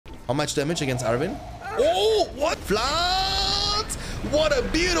How much damage against Arvin? Oh, what? Flood! What a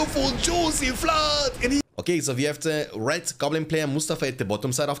beautiful, juicy flood! Okay, so we have the red goblin player Mustafa at the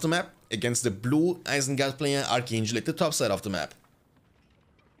bottom side of the map against the blue Isengard player Archangel at the top side of the map.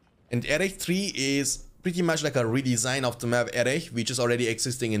 And Erech 3 is pretty much like a redesign of the map Erech, which is already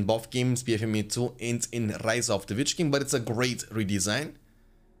existing in both games, BFME2 and in Rise of the Witch King, but it's a great redesign.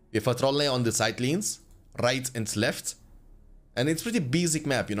 We have a troll layer on the side lanes, right and left. And it's pretty basic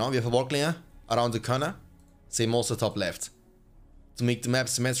map, you know. We have a walk layer around the corner, same also top left, to make the map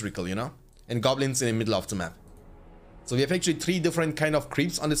symmetrical, you know. And goblins in the middle of the map. So we have actually 3 different kind of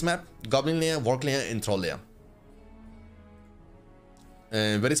creeps on this map: goblin layer, walk layer, and troll layer.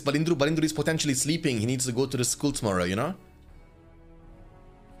 Where is Balindru? Balindru is potentially sleeping. He needs to go to the school tomorrow, you know.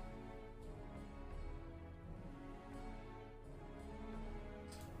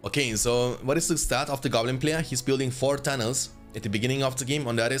 Okay, so what is the start of the goblin player? He's building 4 tunnels at the beginning of the game.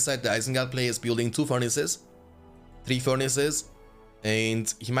 On the other side, the Isengard player is building 2 furnaces, 3 furnaces,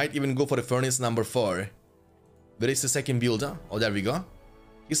 and he might even go for the furnace number 4. Where is the second builder? Oh, there we go.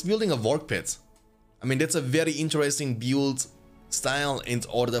 He's building a work pit. I mean, that's a very interesting build style and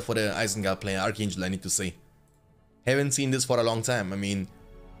order for the Isengard player, Archangel, I need to say. Haven't seen this for a long time. I mean,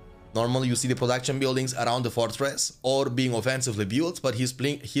 normally you see the production buildings around the fortress or being offensively built, but he's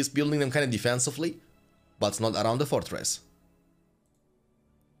building them kind of defensively, but not around the fortress.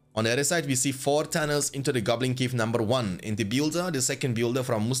 On the other side, we see 4 tunnels into the Goblin Cave number 1, and the builder, the second builder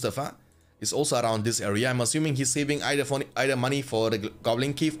from Mustafa, is also around this area. I'm assuming he's saving either money for the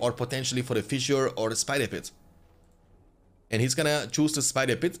Goblin Cave or potentially for the fissure or the spider pit. And he's gonna choose the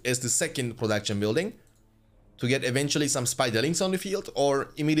spider pit as the second production building to get eventually some spiderlings on the field, or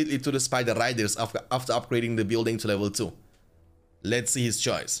immediately to the spider riders after upgrading the building to level 2. Let's see his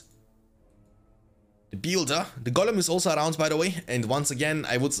choice. The builder, the golem is also around, by the way, and once again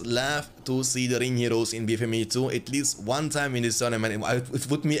I would love to see the ring heroes in BFME2 at least one time in this tournament. It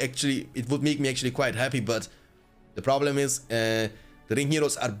would make me actually quite happy, but the problem is the ring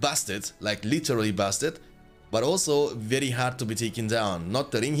heroes are busted, like literally busted, but also very hard to be taken down.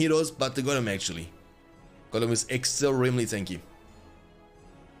 Not the ring heroes, but the golem actually. Golem is extremely tanky.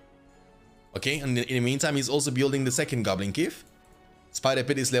 Okay, and in the meantime he's also building the second goblin cave. Spider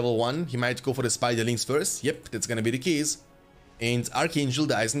pit is level 1, he might go for the spiderlings first. Yep, that's gonna be the case. And Archangel,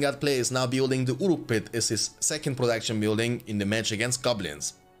 the Isengard player, is now building the Uruk pit as his second production building in the match against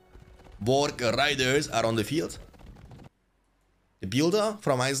goblins. Borg riders are on the field. The builder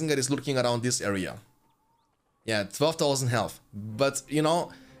from Isengard is looking around this area. Yeah, 12,000 health. But you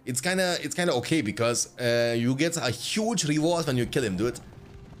know, it's kinda okay, because you get a huge reward when you kill him, dude.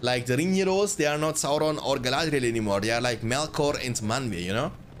 Like the ring heroes, they are not Sauron or Galadriel anymore. They are like Melkor and Manwë, you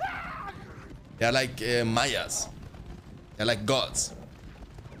know? They are like Mayas. They're like gods.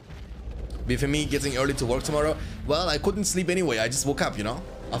 BFME getting early to work tomorrow. Well, I couldn't sleep anyway. I just woke up, you know,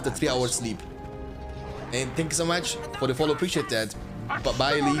 after 3 hours sleep. And thank you so much for the follow. Appreciate that.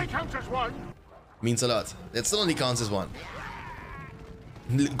 Bye, Lee. Means a lot. That still only counts as 1.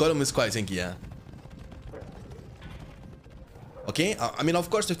 Golem is quite tanky, yeah. Okay, I mean, of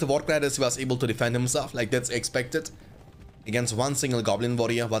course, with the Warg Riders, he was able to defend himself, like that's expected. Against one single Goblin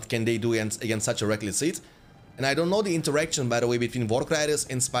Warrior, what can they do against such a reckless seat? And I don't know the interaction, by the way, between Warg Riders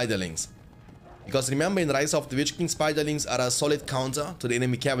and Spiderlings. Because remember, in Rise of the Witch King, Spiderlings are a solid counter to the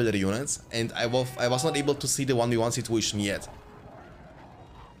enemy cavalry units, and I was not able to see the 1v1 situation yet.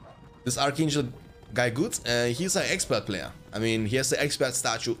 This Archangel guy good, he's an expert player. I mean, he has the expert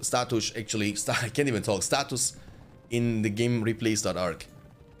status, actually, I can't even talk, status in the game replays.org.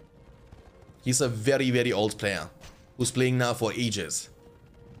 He's a very, very old player who's playing now for ages.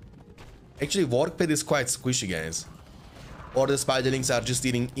 Actually, Warg Pit is quite squishy, guys. Or the Spiderlings are just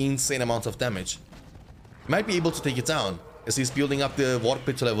dealing insane amounts of damage. He might be able to take it down, as he's building up the Warg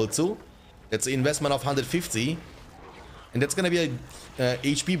Pit to level 2. That's an investment of 150. And that's gonna be a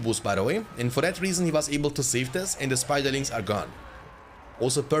HP boost, by the way. And for that reason, he was able to save this, and the Spiderlings are gone.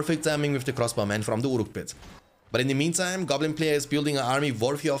 Also perfect timing with the crossbowman from the Uruk Pit. But in the meantime, Goblin player is building an army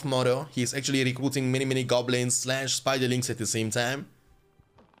worthy of Mordor. He's actually recruiting many goblins / spiderlings at the same time.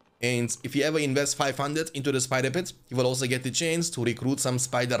 And if he ever invests 500 into the spider pit, he will also get the chance to recruit some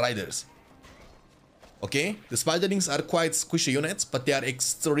spider riders. Okay, the spiderlings are quite squishy units, but they are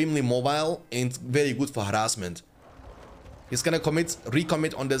extremely mobile and very good for harassment. He's gonna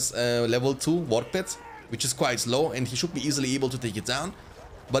recommit on this level 2 Warg Pit, which is quite slow, and he should be easily able to take it down.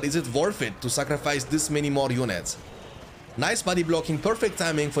 But is it worth it to sacrifice this many more units? Nice body blocking, perfect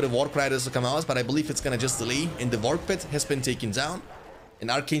timing for the Warg Riders to come out, but I believe it's gonna just delay, and the Warg Pit has been taken down. And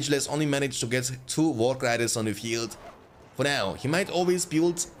Archangel has only managed to get 2 Warg Riders on the field. For now, he might always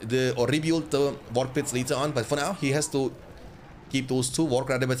build or rebuild the work pits later on, but for now, he has to keep those 2 Work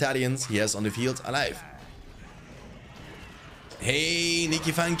Rider battalions he has on the field alive. Hey,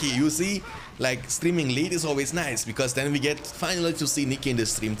 Nikki Funky, you see, like streaming late is always nice because then we get finally to see Nikki in the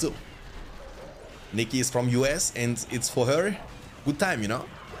stream too. Nikki is from US and it's for her good time, you know.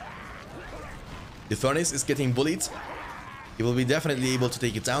 The furnace is getting bullied. He will be definitely able to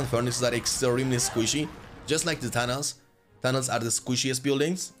take it down. Furnaces are extremely squishy, just like the tunnels. Tunnels are the squishiest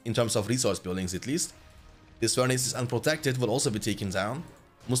buildings, in terms of resource buildings at least. This furnace is unprotected, will also be taken down.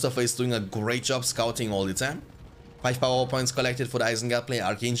 Mustafa is doing a great job scouting all the time. 5 power points collected for the Isengard player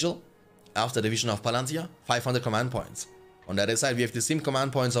Archangel. After the Vision of Palantir, 500 command points. On the other side, we have the same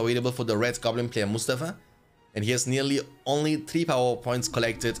command points available for the Red Goblin player Mustafa. And he has nearly only 3 power points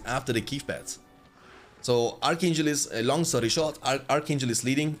collected after the Keef Pads. So Archangel is, long story short, Archangel is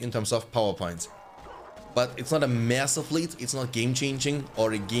leading in terms of power points. But it's not a massive lead, it's not game changing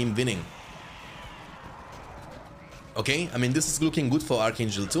or game winning. Okay, I mean this is looking good for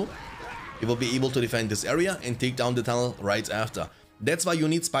Archangel too. He will be able to defend this area and take down the tunnel right after. That's why you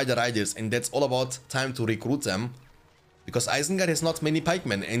need Spider Riders, and that's all about time to recruit them. Because Isengard has not many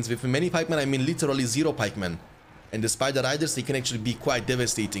pikemen, and with many pikemen I mean literally 0 pikemen. And the Spider Riders, they can actually be quite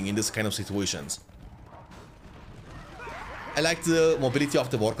devastating in this kind of situations. I like the mobility of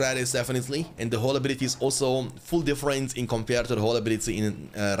the Work Riders definitely, and the whole ability is also full different in compared to the whole ability in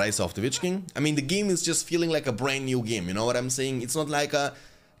Rise of the Witch King. I mean the game is just feeling like a brand new game, you know what I'm saying? It's not like a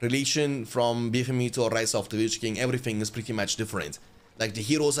relation from BFME2 or Rise of the Witch King. Everything is pretty much different. Like the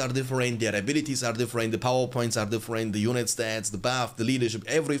heroes are different, their abilities are different, the power points are different, the unit stats, the buff, the leadership,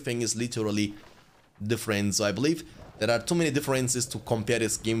 everything is literally different. So I believe there are too many differences to compare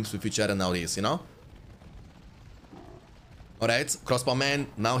these games with each other nowadays, you know? Alright, Crossbowman,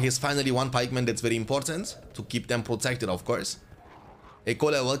 now he's finally 1 pikeman, that's very important, to keep them protected of course. Hey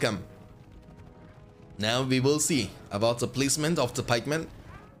Kola, welcome. Now we will see about the placement of the pikeman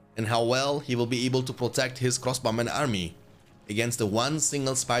and how well he will be able to protect his Crossbowman army against the 1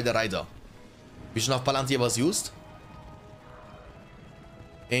 single Spider Rider. Vision of Palantir was used.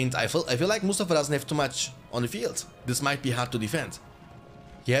 And I feel like Mustafa doesn't have too much on the field. This might be hard to defend.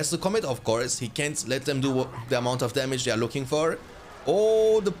 He has to commit, of course. He can't let them do the amount of damage they are looking for.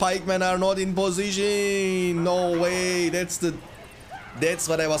 Oh, the pikemen are not in position. No way. That's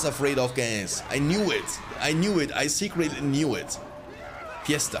what I was afraid of, guys. I knew it. I knew it. I secretly knew it.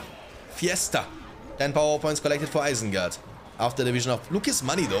 Fiesta. Fiesta. 10 power points collected for Isengard. After the Vision of... Look his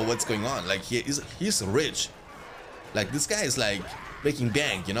money, though. What's going on? Like, he's rich. Like, this guy is, like, making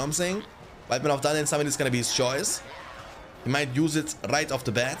bank. You know what I'm saying? Pikeman of Dungeon Summon is gonna be his choice. He might use it right off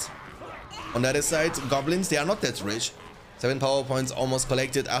the bat. On the other side, goblins, they are not that rich. 7 power points almost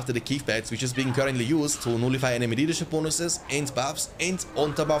collected after the Keef Pads, which is being currently used to nullify enemy leadership bonuses and buffs, and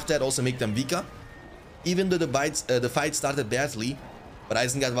on top of that also make them weaker. Even though the fight started badly, but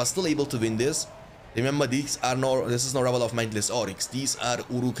Isengard was still able to win this. Remember, this is no rabble of mindless orcs. These are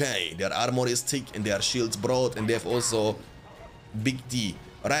Urukai. Their armor is thick and their shields broad, and they have also big D.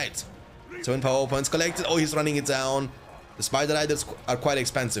 Alright, 7 power points collected. Oh, he's running it down. The Spider Riders are quite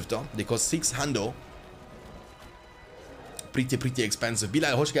expensive though. They cost 6 hundo. Pretty expensive.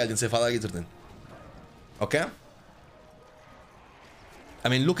 Bilal, hoş geldin. Sefalar getirdin. Okay. I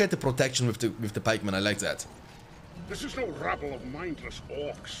mean, look at the protection with the pikemen. I like that. This is no rabble of mindless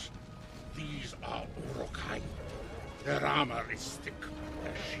orcs. These are Urukai. Their armor is thick,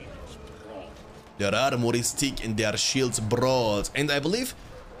 their shields broad. Their armor is thick and their shields broad. And I believe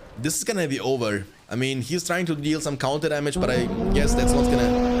this is gonna be over. I mean, he's trying to deal some counter damage, but I guess that's not gonna...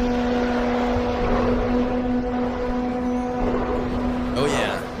 Oh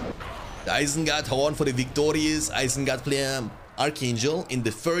yeah. The Isengard Horn for the victorious Isengard player Archangel. In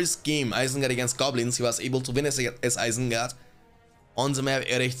the first game, Isengard against Goblins, he was able to win as Isengard on the map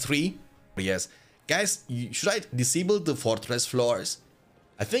Erech 3. Yes. Guys, should I disable the fortress floors?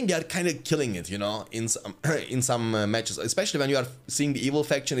 I think they are kind of killing it, you know, in some matches. Especially when you are seeing the evil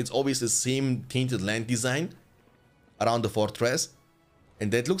faction, it's always the same tainted land design around the fortress.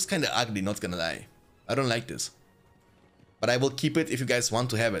 And that looks kind of ugly, not gonna lie. I don't like this. But I will keep it if you guys want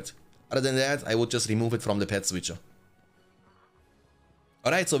to have it. Other than that, I would just remove it from the pet switcher.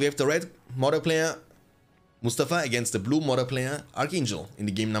 Alright, so we have the red model player Mustafa against the blue model player Archangel in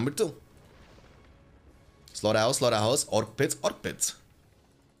the game number 2. Slaughterhouse, Orc Pit.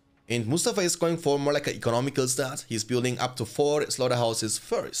 And Mustafa is going for more like an economical start. He's building up to 4 slaughterhouses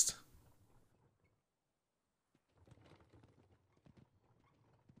first.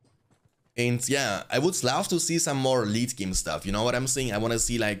 And yeah, I would love to see some more late game stuff. You know what I'm saying? I want to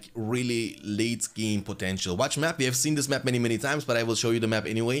see like really late game potential. Watch map. We have seen this map many times, but I will show you the map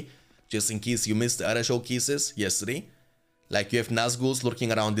anyway, just in case you missed the other showcases yesterday. Like you have Nazguls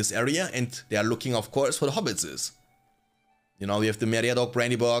lurking around this area, and they are looking, of course, for the hobbitses. You know, we have the Meriadoc,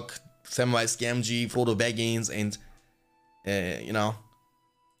 Brandybog, Samwise Gamgee, Frodo Baggins, and you know,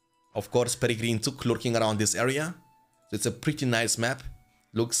 of course, Peregrine Took lurking around this area. So it's a pretty nice map.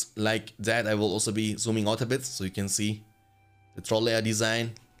 Looks like that. I will also be zooming out a bit so you can see the troll layer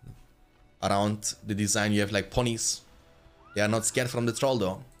design. Around the design you have like ponies. They are not scared from the troll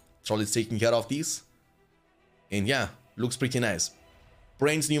though. Troll is taking care of these. And yeah, looks pretty nice.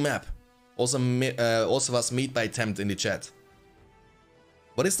 Brain's new map. Also was made by Tempt in the chat.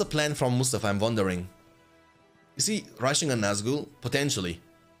 What is the plan from Mustafa, I'm wondering? Is he rushing a Nazgul? Potentially.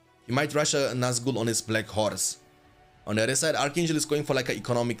 He might rush a Nazgul on his black horse. On the other side, Archangel is going for like an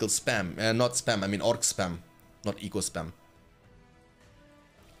economical spam. Not spam, I mean orc spam. Not eco spam.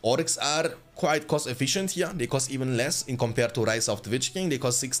 Orcs are quite cost efficient here. They cost even less in compared to Rise of the Witch King. They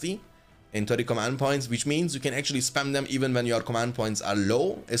cost 60 and 30 command points, which means you can actually spam them even when your command points are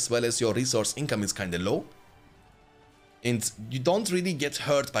low, as well as your resource income is kinda low. And you don't really get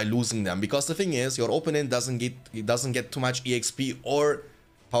hurt by losing them, because the thing is, your opponent doesn't get too much EXP or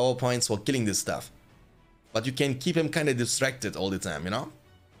power points for killing this stuff. But you can keep him kind of distracted all the time, you know?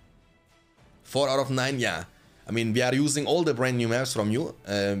 4 out of 9, yeah. I mean, we are using all the brand new maps from you.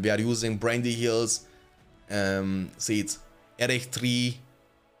 We are using Brandy Hills, see it, Erech 3.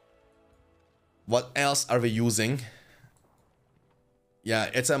 What else are we using? Yeah,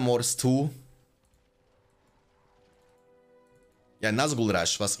 Etamors 2. Yeah, Nazgul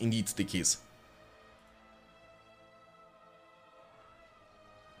Rush was indeed the case.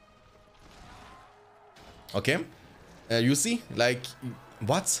 Okay, you see, like,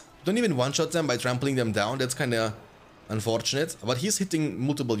 what? Don't even one-shot them by trampling them down. That's kind of unfortunate. But he's hitting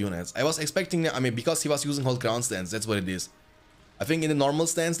multiple units. I was expecting, I mean, because he was using whole ground stance, that's what it is. I think in the normal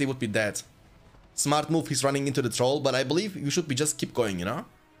stance, they would be dead. Smart move, he's running into the troll, but I believe you should be just keep going, you know?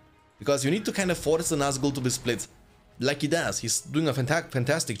 Because you need to kind of force the Nazgul to be split. Like he does. He's doing a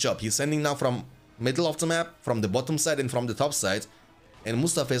fantastic job. He's sending now from middle of the map, from the bottom side and from the top side. And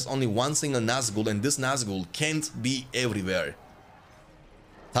Mustafa has only one single Nazgul, and this Nazgul can't be everywhere.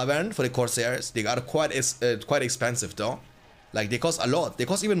 Tavern for the Corsairs, they are quite expensive though. Like, they cost a lot. They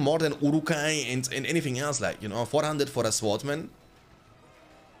cost even more than Urukai and anything else, like, you know, 400 for a Swordman.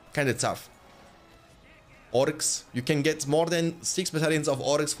 Kinda tough. Orcs, you can get more than 6 battalions of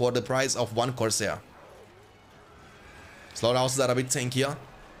Orcs for the price of 1 Corsair. Slaughterhouses are a bit tankier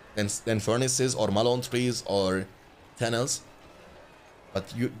than Furnaces or Malone Trees or Tunnels. But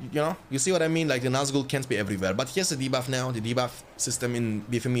you know, you see what I mean? Like, the Nazgul can't be everywhere. But here's the debuff now. The debuff system in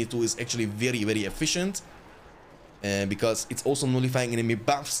BFME2 is actually very efficient. Because it's also nullifying enemy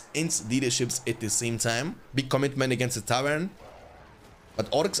buffs and leaderships at the same time. Big commitment against the Tavern.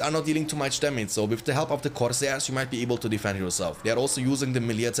 But Orcs are not dealing too much damage, so with the help of the Corsairs you might be able to defend yourself. They are also using the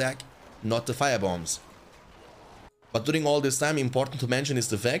melee attack, not the firebombs. But during all this time, important to mention is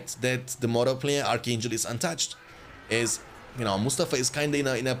the fact that the model player Archangel is untouched. As, you know, Mustafa is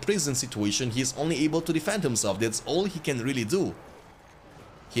kinda in a prison situation. He is only able to defend himself. That's all he can really do.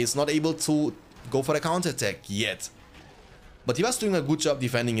 He is not able to go for a counterattack yet. But he was doing a good job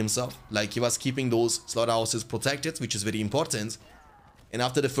defending himself. Like, he was keeping those slaughterhouses protected, which is very important. And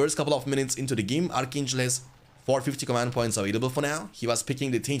after the first couple of minutes into the game, Archangel has 450 command points available for now. He was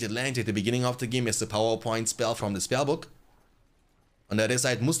picking the Tainted Land at the beginning of the game as the power point spell from the spellbook. On the other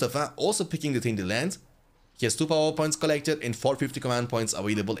side, Mustafa also picking the Tainted Land. He has 2 power points collected and 450 command points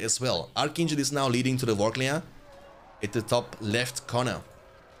available as well. Archangel is now leading to the work layer at the top left corner.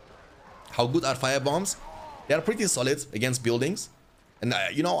 How good are firebombs? They are pretty solid against buildings. And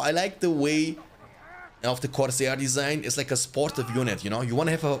you know, I like the way of the Corsair design. Is like a sportive unit, you know. You want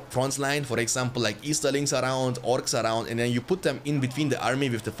to have a front line, for example, like Easterlings around, Orcs around, and then you put them in between the army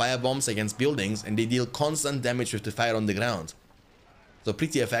with the firebombs against buildings, and they deal constant damage with the fire on the ground. So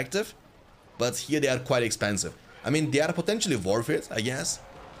pretty effective. But here they are quite expensive. I mean, they are potentially worth it, I guess.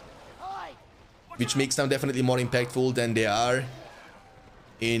 Which makes them definitely more impactful than they are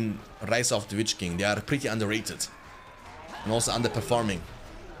in Rise of the Witch King. They are pretty underrated. And also underperforming.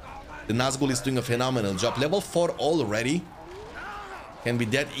 The Nazgul is doing a phenomenal job. Level 4 already. Can be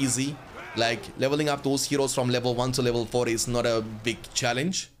that easy. Like, leveling up those heroes from level 1 to level 4 is not a big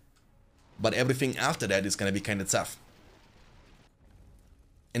challenge. But everything after that is gonna be kinda tough.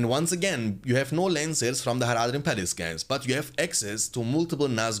 And once again, you have no Lancers from the Haradrim Palace, guys, but you have access to multiple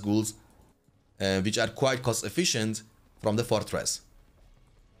Nazguls, which are quite cost efficient from the fortress.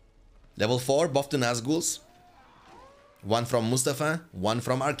 Level 4, buff the Nazguls. One from Mustafa, one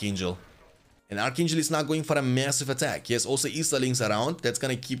from Archangel. And Archangel is now going for a massive attack. He has also Easterlings around. That's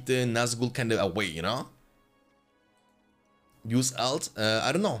gonna keep the Nazgul kind of away, you know? Use alt?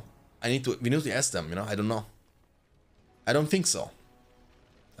 I don't know. We need to ask them, you know? I don't know. I don't think so.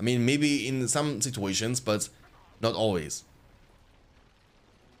 I mean, maybe in some situations, but not always.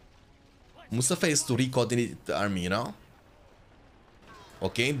 Mustafa is to re-coordinate the army, you know?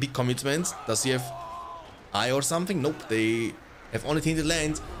 Okay, big commitment. Does he have eye or something? Nope, they have only tainted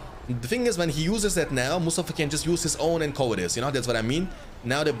land. The thing is, when he uses that now, Mustafa can just use his own and cover this, you know? That's what I mean.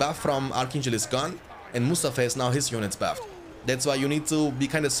 Now the buff from Archangel is gone, and Mustafa has now his units buffed. That's why you need to be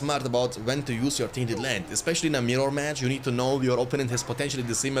kind of smart about when to use your tainted land. Especially in a mirror match, you need to know your opponent has potentially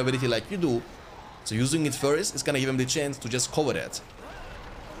the same ability like you do. So using it first is gonna give him the chance to just cover that.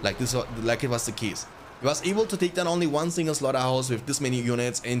 Like it was the case. He was able to take down only one single slaughterhouse with this many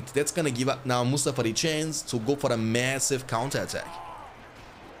units, and that's gonna give up now Mustafa the chance to go for a massive counterattack.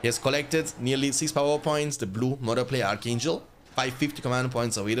 He has collected nearly 6 power points, the blue murder player Archangel, 550 command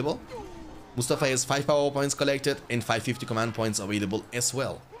points available. Mustafa has 5 power points collected and 550 command points available as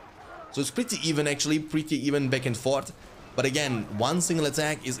well. So it's pretty even, actually, pretty even back and forth. But again, one single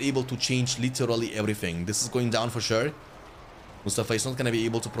attack is able to change literally everything. This is going down for sure. Mustafa is not going to be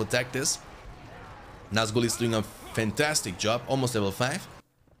able to protect this. Nazgul is doing a fantastic job, almost level 5.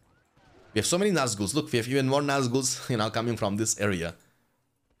 We have so many Nazguls. Look, we have even more Nazguls, you know, coming from this area.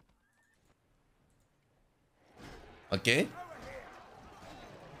 Okay.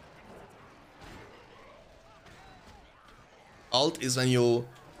 Alt is when you,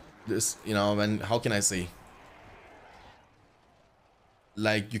 how can I say?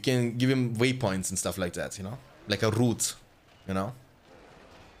 Like, you can give him waypoints and stuff like that, you know? Like a route, you know?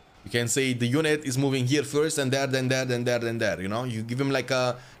 You can say the unit is moving here first, and there, then there, then there, then there, you know? You give him like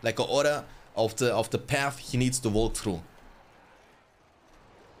a order of the path he needs to walk through.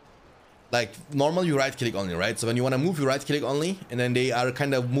 Like, normal you right click only, right? So when you want to move, you right click only, and then they are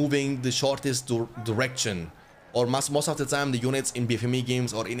kind of moving the shortest direction. Or most of the time, the units in BFME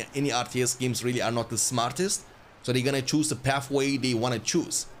games or in any RTS games really are not the smartest. So they're gonna choose the pathway they want to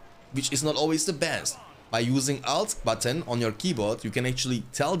choose, which is not always the best. By using Alt button on your keyboard, you can actually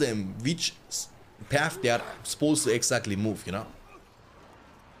tell them which path they are supposed to exactly move, you know?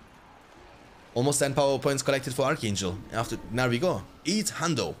 Almost 10 power points collected for Archangel. Now we go.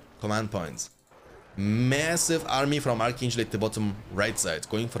 800 command points. Massive army from Archangel at the bottom right side,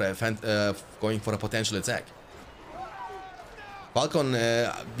 going for a potential attack. Falcon,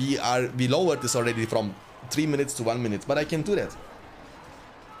 we lowered this already from 3 minutes to 1 minute, but I can do that.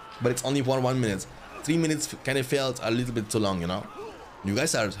 But it's only for 1 minute. 3 minutes kind of felt a little bit too long, you know. You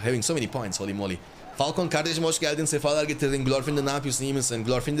guys are having so many points, holy moly. Falcon kardeşim hoş geldin, sefalar getirdin. Glorfind'de ne yapıyorsun, iyi misin?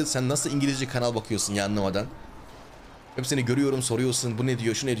 Glorfind'de sen nasıl İngilizce kanal bakıyorsun ya, anlamadan? Hep seni görüyorum, soruyorsun, bu ne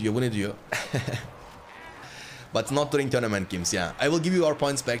diyor, şu ne diyor, bu ne diyor. But not during tournament games, yeah. I will give you our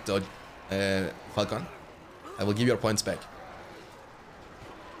points back though, Falcon. I will give you our points back.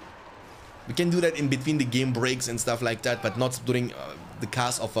 We can do that in between the game breaks and stuff like that, but not during the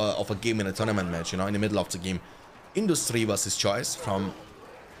cast of a game in a tournament match, you know, in the middle of the game. Industry was his choice from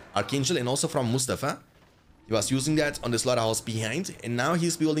Archangel and also from Mustafa. He was using that on the slaughterhouse behind, and now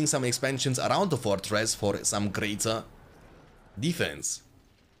he's building some expansions around the fortress for some greater defense.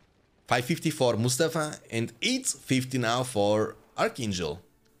 550 for Mustafa and 850 now for Archangel.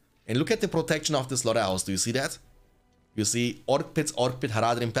 And look at the protection of the slaughterhouse. Do you see that? You see Orc Pit,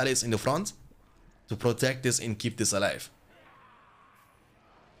 Haradrim Palace in the front to protect this and keep this alive.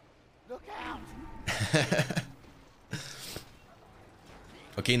 Look out.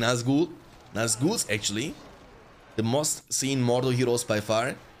 Okay, Nazgul. Nazgul's actually the most seen Mordor heroes by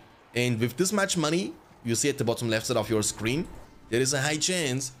far. And with this much money, you see at the bottom left side of your screen, there is a high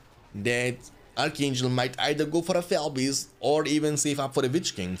chance that Archangel might either go for a Fell Beast or even save up for the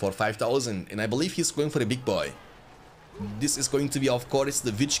Witch King for 5,000. And I believe he's going for the big boy. This is going to be, of course,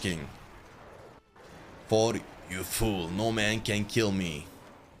 the Witch King. For you fool, no man can kill me.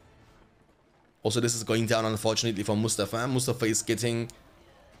 Also, this is going down, unfortunately, for Mustafa. Mustafa is getting...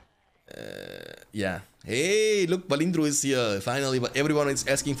 yeah. Hey, look, Balindru is here. Finally, but everyone is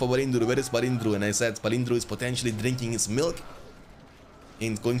asking for Balindru. Where is Balindru? And I said Balindru is potentially drinking his milk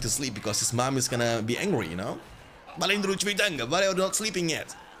and going to sleep because his mom is gonna be angry, you know? Balindru Chvitanga, why are you not sleeping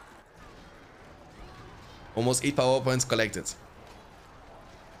yet? Almost 8 power points collected.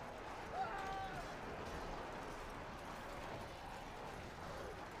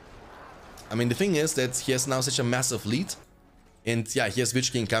 I mean, the thing is that he has now such a massive lead. And yeah, he has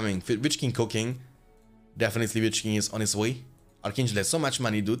Witch King coming. Witch King cooking. Definitely Witch King is on his way. Archangel has so much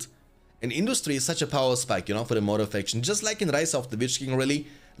money, dude. And industry is such a power spike, you know, for the Mortar faction. Just like in Rise of the Witch King, really.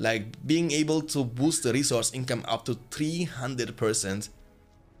 Like, being able to boost the resource income up to 300%.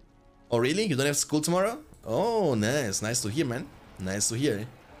 Oh, really? You don't have school tomorrow? Oh, nice. Nice to hear, man. Nice to hear.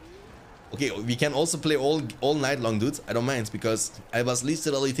 Okay, we can also play all night long, dude. I don't mind, because I was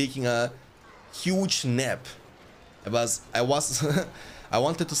literally taking a huge nap. I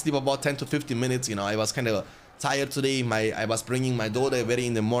wanted to sleep about 10 to 15 minutes, you know. I was kind of tired today. I was bringing my daughter early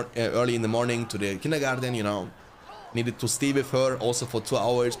in the morning to the kindergarten, you know. Needed to stay with her also for 2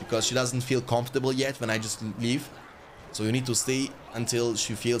 hours because she doesn't feel comfortable yet when I just leave. So you need to stay until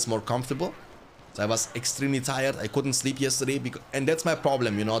she feels more comfortable. So I was extremely tired. I couldn't sleep yesterday, and that's my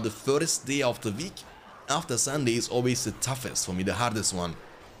problem, you know. The first day of the week after Sunday is always the toughest for me, the hardest one.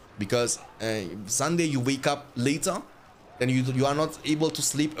 Because Sunday you wake up later, then you are not able to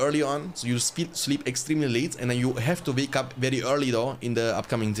sleep early on, so you sleep extremely late, and then you have to wake up very early though in the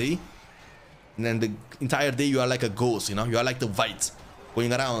upcoming day. And then the entire day you are like a ghost, you know. You are like the white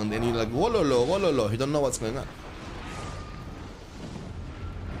going around, and you're like wololo, wololo. You don't know what's going on.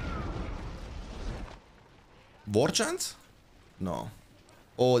 War chant? No.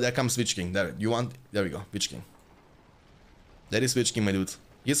 Oh, there comes Witch King. There we go, Witch King. That is Witch King, my dude.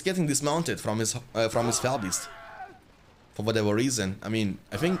 He's getting dismounted from his Fell Beast. For whatever reason. I mean,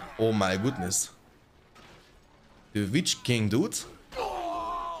 I think, oh my goodness. The Witch King, dude.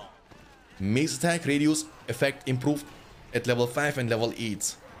 Mace attack radius effect improved at level 5 and level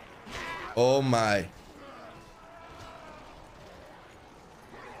 8. Oh my.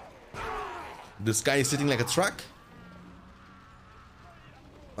 This guy is sitting like a truck.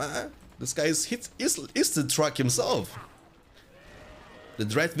 This guy is the truck himself. The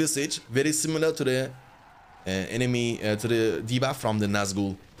Dread Visage, very similar to the enemy, to the debuff from the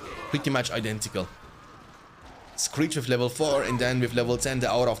Nazgul. Pretty much identical. Screech with level 4, and then with level 10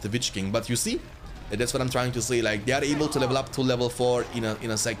 the Aura of the Witch King. But you see, that's what I'm trying to say. Like, they are able to level up to level 4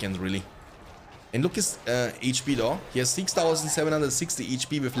 in a second, really. And look his HP though. He has 6,760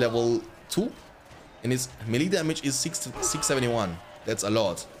 HP with level 2. And his melee damage is 671. That's a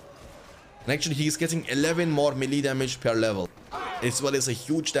lot. And actually he's getting 11 more melee damage per level. As well as a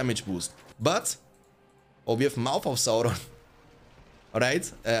huge damage boost. But, oh, we have Mouth of Sauron.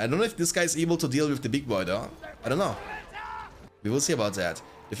 Alright, I don't know if this guy is able to deal with the big boy though. I don't know. We will see about that.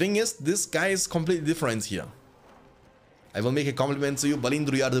 The thing is, this guy is completely different here. I will make a compliment to you.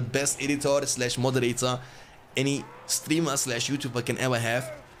 Balindru, you are the best editor slash moderator any streamer slash YouTuber can ever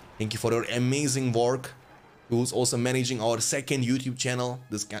have. Thank you for your amazing work. Who's also managing our second YouTube channel.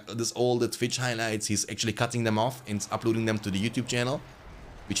 This all the Twitch highlights, he's actually cutting them off and uploading them to the YouTube channel,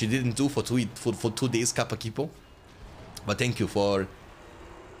 which he didn't do for 2 days, Kappa Kipo. But thank you for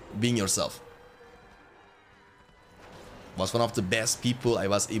being yourself. Was one of the best people I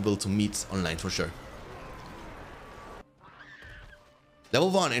was able to meet online for sure. Level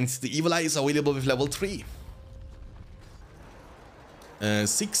 1, and the Evil Eye is available with level 3.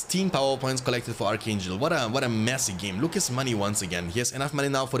 16 power points collected for Archangel. What a messy game. Look his money once again. He has enough money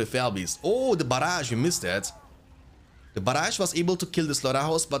now for the Fell Beast. Oh, the barrage, you missed that. The barrage was able to kill the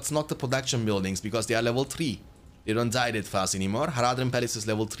slaughterhouse, but not the production buildings because they are level 3. They don't die that fast anymore. Haradrim Palace is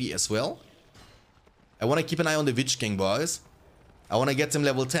level 3 as well. I want to keep an eye on the Witch King, boys. I want to get him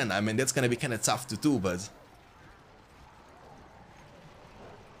level 10. I mean, that's going to be kind of tough to do, but...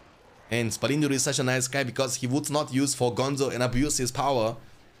 And Spalindur is such a nice guy because he would not use for Gonzo and abuse his power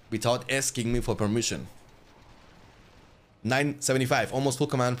without asking me for permission. 975, almost full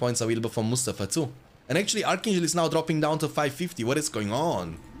command points available for Mustafa too. And actually Archangel is now dropping down to 550. What is going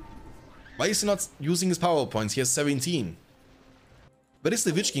on? Why is he not using his power points? He has 17. Where is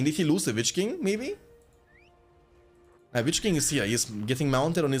the Witch King? Did he lose the Witch King, maybe? Witch King is here. He's getting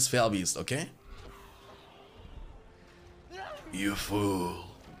mounted on his Fell Beast, okay? You fool.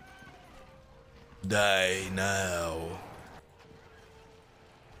 Die now.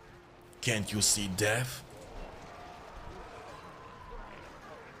 Can't you see death?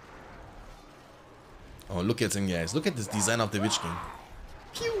 Oh, look at him, guys. Look at this design of the Witch King.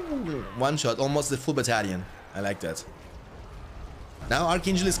 Pew! One shot, almost the full battalion. I like that. Now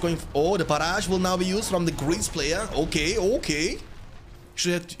Archangel is going... Oh, the barrage will now be used from the Grease player. Okay, okay. He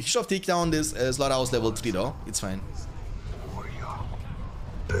should have taken down this slaughterhouse level 3 though. It's fine.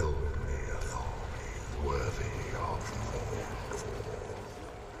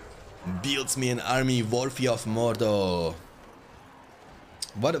 Builds me an army worthy of Mordor.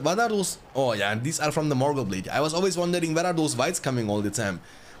 What are those? Oh yeah, these are from the Morgul Blade. I was always wondering where are those whites coming all the time.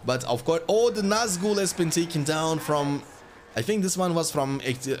 But of course, oh, the Nazgul has been taken down from I think this one was from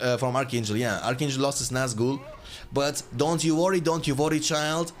Archangel. Yeah, Archangel lost his Nazgul. But don't you worry,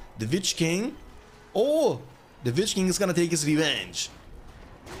 child. The Witch King. Oh, the Witch King is gonna take his revenge.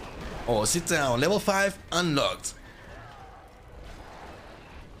 Oh, sit down. Level 5 unlocked.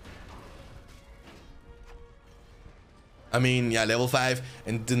 I mean, yeah, level 5,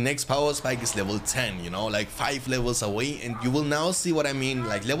 and the next power spike is level 10, you know, like 5 levels away, and you will now see what I mean.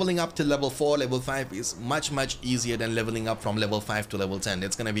 Like, leveling up to level 4, level 5 is much easier than leveling up from level 5 to level 10.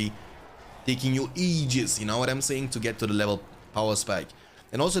 That's gonna be taking you ages, you know what I'm saying, to get to the level power spike.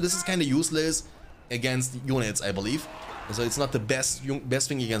 And also, this is kind of useless against units, I believe. So it's not the best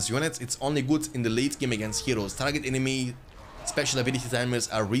thing against units. It's only good in the late game against heroes. Target enemy special ability timers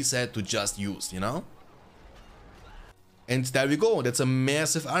are reset to just use, you know. And there we go, that's a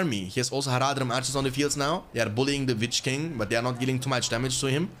massive army. He has also Haradrim archers on the fields now. They are bullying the Witch King, but they are not dealing too much damage to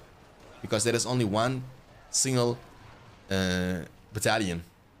him. Because there is only one single battalion.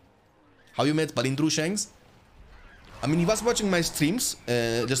 How you met Balindru, Shanks? I mean, he was watching my streams,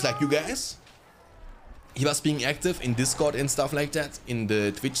 just like you guys. He was being active in Discord and stuff like that. In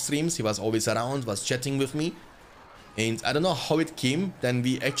the Twitch streams, he was always around, was chatting with me. And I don't know how it came, then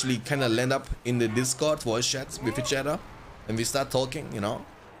we actually kind of land up in the Discord voice chat with each other. And we start talking, you know,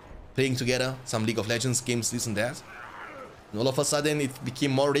 playing together, some League of Legends games, this and that. And all of a sudden it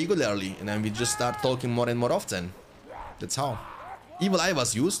became more regularly, and then we just start talking more and more often. That's how. Evil Eye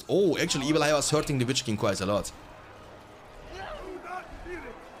was used. Oh, actually Evil Eye was hurting the Witch King quite a lot.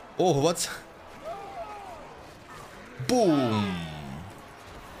 Oh, what? Boom!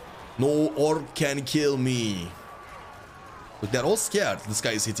 No orc can kill me. But they're all scared. This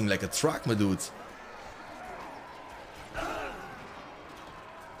guy is hitting like a truck, my dude.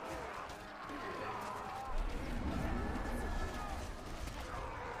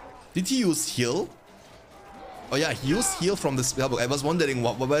 Did he use heal? Oh yeah, he used heal from the spellbook. I was wondering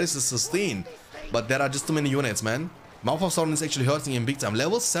where is the sustain? But there are just too many units, man. Mouth of Sauron is actually hurting him big time.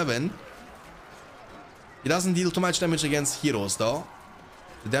 Level 7. He doesn't deal too much damage against heroes though.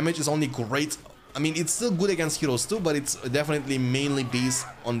 The damage is only great. I mean, it's still good against heroes too, but it's definitely mainly based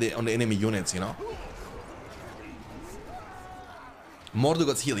on the enemy units, you know. Mordo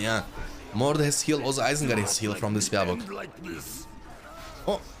got heal, yeah. Mordo has heal, also Isengard has heal from the spellbook.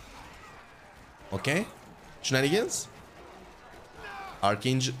 Oh. Okay. Shenanigans.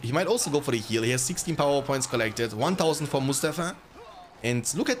 Archangel. He might also go for the heal. He has 16 power points collected. 1000 for Mustafa.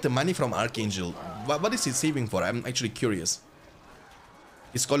 And look at the money from Archangel. What is he saving for? I'm actually curious.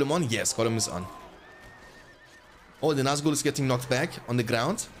 Is Column on? Yes, Column is on. Oh, the Nazgul is getting knocked back on the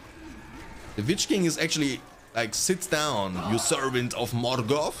ground. The Witch King is actually like, sit down, you servant of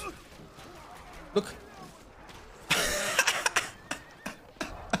Morgoth. Look.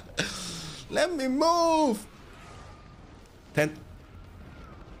 Let me move. 10.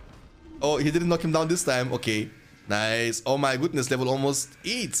 Oh, he didn't knock him down this time. Okay. Nice. Oh my goodness, level almost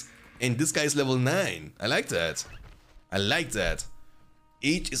 8. And this guy is level 9. I like that. I like that.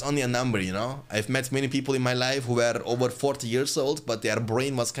 Age is only a number, you know. I've met many people in my life who were over 40 years old, but their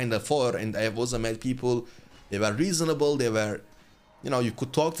brain was kind of 4. And I have also met people, they were reasonable, they were, you know, you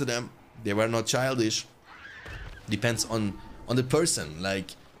could talk to them. They were not childish. Depends on the person.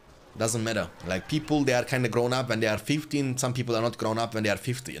 Like, doesn't matter. Like, people, they are kind of grown up when they are 15. Some people are not grown up when they are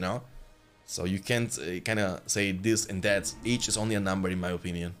 50, you know. So you can't kind of say this and that. Age is only a number, in my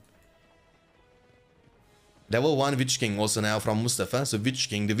opinion. Level 1 Witch King also now from Mustafa. So Witch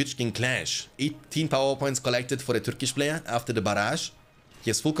King, the Witch King Clash. 18 power points collected for a Turkish player after the barrage. He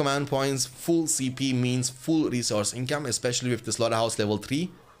has full command points, full CP means full resource income, especially with the Slaughterhouse level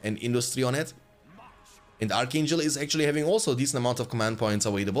 3 and industry on it. And Archangel is actually having also a decent amount of command points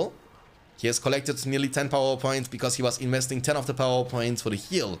available. He has collected nearly 10 power points because he was investing 10 of the power points for the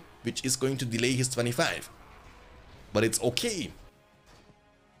heal, which is going to delay his 25. But it's okay.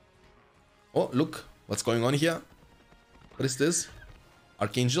 Oh, look. What's going on here? What is this?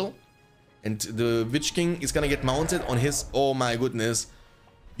 Archangel? And the Witch King is gonna get mounted on his... Oh my goodness.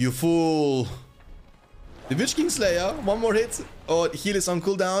 You fool. The Witch King Slayer. One more hit. Oh, heal is on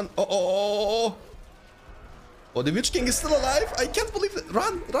cooldown. Oh, the Witch King is still alive. I can't believe it.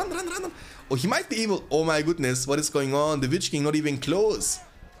 Run. Oh, he might be able... Oh my goodness. What is going on? The Witch King not even close.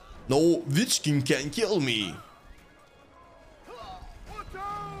 No, Witch King can kill me.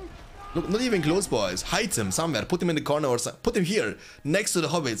 Look, not even close, boys. Hide him somewhere. Put him in the corner or put him here, next to the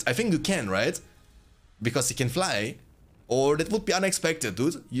hobbits. I think you can, right? Because he can fly. Or that would be unexpected,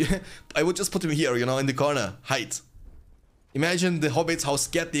 dude. Yeah, I would just put him here, you know, in the corner. Hide. Imagine the hobbits, how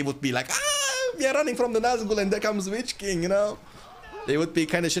scared they would be. Like, ah, we are running from the Nazgul and there comes Witch King, you know. They would be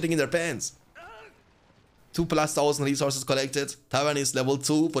kind of shitting in their pants. 2,000+ resources collected. Tavern is level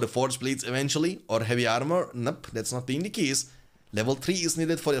 2 for the forge blades eventually, or heavy armor. Nope, that's not being the case. Level 3 is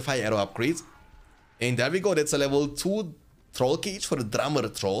needed for the fire arrow upgrade. And there we go, that's a level 2 troll cage for the drummer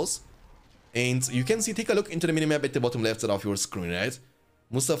trolls. And you can see, take a look into the minimap at the bottom left side of your screen, right?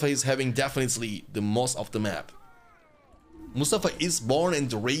 Mustafa is having definitely the most of the map. Mustafa is born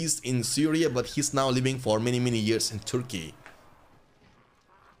and raised in Syria, but he's now living for many years in Turkey.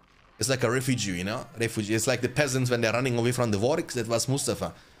 It's like a refugee, you know? Refugee. It's like the peasants when they're running away from the war. That was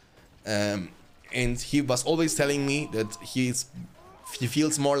Mustafa. And he was always telling me that he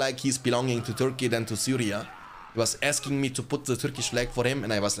feels more like he's belonging to Turkey than to Syria. He was asking me to put the Turkish flag for him,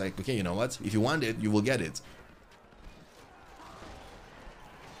 and I was like, okay, you know what? If you want it, you will get it.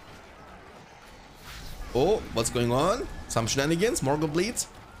 Oh, what's going on? Some shenanigans, more bleeds.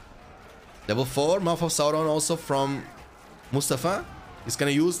 Level 4, Mouth of Sauron also from Mustafa. He's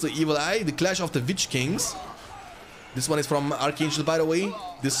gonna use the Evil Eye, the Clash of the Witch Kings. This one is from Archangel, by the way.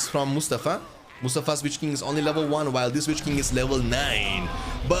 This is from Mustafa. Mustafa's Witch King is only level 1, while this Witch King is level 9.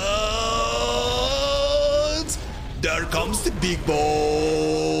 But there comes the big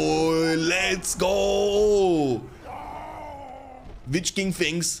boy. Let's go. Witch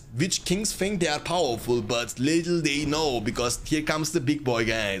Kings think they are powerful, but little they know, because here comes the big boy,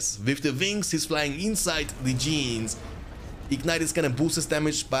 guys. With the wings, he's flying inside the jeans. Ignite is gonna boost his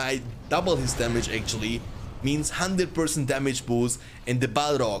damage by double his damage, actually. Means 100% damage boost, and the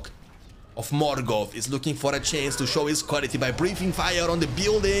Balrog of Morgoth is looking for a chance to show his quality by breathing fire on the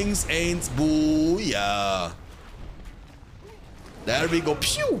buildings, and booyah. There we go.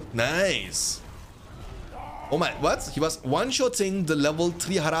 Pew! Nice. Oh my, what? He was one-shotting the level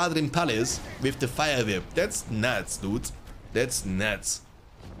 3 Haradrim Palace with the fire whip. That's nuts, dude. That's nuts.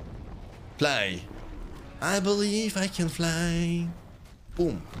 Fly. I believe I can fly.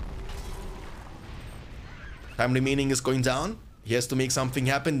 Boom. Time remaining is going down. He has to make something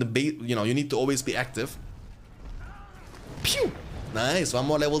happen. The bait, you know, you need to always be active. Pew! Nice. One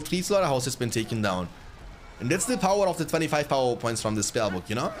more level 3 slaughterhouse has been taken down. And that's the power of the 25 power points from the spellbook,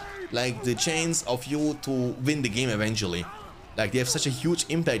 you know? Like the chance of you to win the game eventually. Like they have such a huge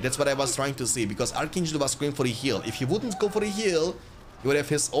impact. That's what I was trying to say. Because Archangel was going for a heal. If he wouldn't go for a heal, he would have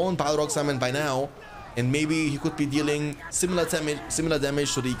his own Balrog summon by now. And maybe he could be dealing similar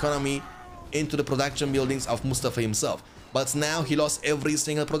damage to the economy into the production buildings of Mustafa himself. But now he lost every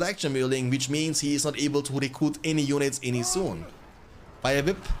single production building, which means he is not able to recruit any units any soon. Fire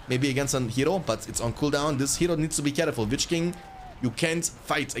Whip, maybe against a hero, but it's on cooldown. This hero needs to be careful. Witch King, you can't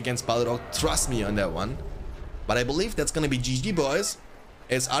fight against Balrog, trust me on that one. But I believe that's gonna be GG, boys,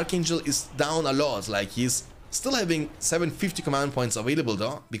 as Archangel is down a lot. Like, he's still having 750 command points available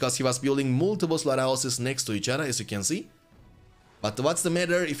though, because he was building multiple slaughterhouses next to each other, as you can see. But what's the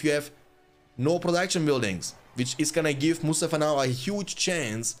matter if you have no production buildings, which is gonna give Mustafa now a huge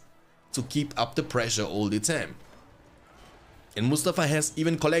chance to keep up the pressure all the time. And Mustafa has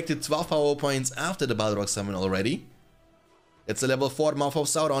even collected 12 power points after the Balrog summon already. That's a level 4 Mouth of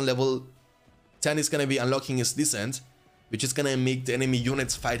Sauron. Level 10 is gonna be unlocking his Descent, which is gonna make the enemy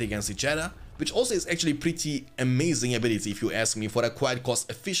units fight against each other, which also is actually pretty amazing ability if you ask me, for a quite cost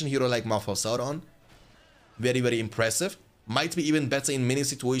efficient hero like Mouth of Sauron. Very impressive. Might be even better in many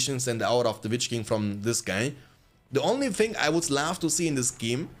situations than the Hour of the Witch King from this guy. The only thing I would love to see in this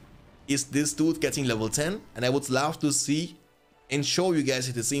game is this dude getting level 10, and I would love to see and show you guys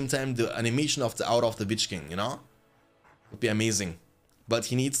at the same time the animation of the Hour of the Witch King, you know? Would be amazing. But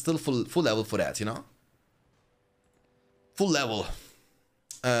he needs still full level for that, you know? Full level.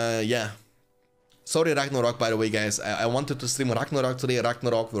 Yeah. Sorry Ragnarok, by the way, guys. I wanted to stream Ragnarok today.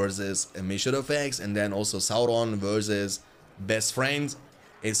 Ragnarok versus Measure of X, and then also Sauron versus Best Friend,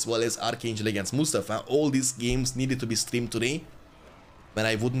 as well as Archangel against Mustafa. All these games needed to be streamed today, but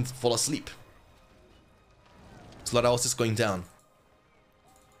I wouldn't fall asleep. Slaughterhouse is going down.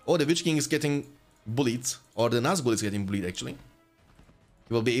 Oh, the Witch King is getting bullied, or the Nazgul is getting bullied actually.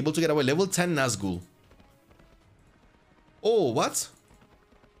 He will be able to get away. Level 10 Nazgul. Oh, what?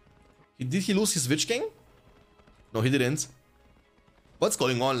 Did he lose his Witch King? No, he didn't. What's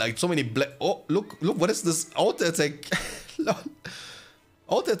going on? Like so many black. Oh, look, what is this auto attack?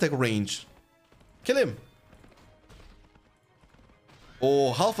 Auto attack range. Kill him.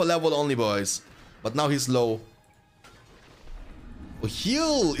 Oh, half a level only, boys. But now he's low. Oh,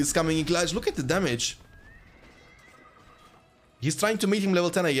 heal is coming in clutch. Look at the damage. He's trying to meet him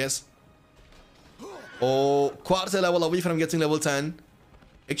level 10, I guess. Oh, quarter level away from getting level 10.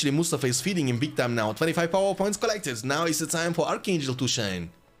 Actually, Mustafa is feeding him big time now. 25 power points collected. Now is the time for Archangel to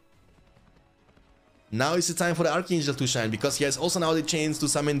shine. Now is the time for the Archangel to shine, because he has also now the chance to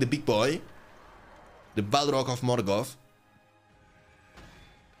summon the big boy. The Balrog of Morgoth.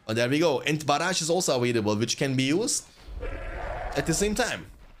 And there we go. And Barrage is also available, which can be used at the same time.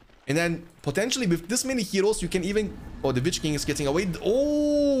 And then potentially with this many heroes, you can even... Oh, the Witch King is getting away.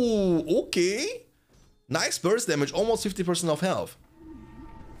 Oh, okay. Nice burst damage, almost 50% of health.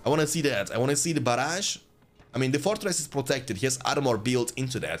 I want to see that. I want to see the Barrage. I mean, the fortress is protected. He has armor built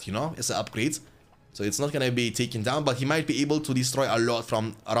into that, you know, as an upgrade. So it's not going to be taken down, but he might be able to destroy a lot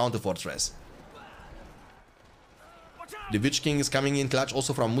from around the fortress. The Witch King is coming in clutch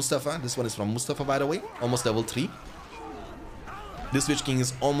also from Mustafa. This one is from Mustafa, by the way. Almost level 3. This Witch King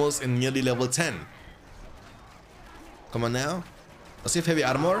is almost in nearly level 10. Come on now. Does he have heavy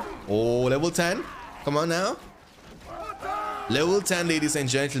armor? Oh, level 10. Come on now. Level 10, ladies and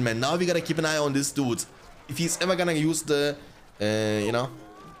gentlemen. Now we gotta keep an eye on this dude. If he's ever gonna use the, you know,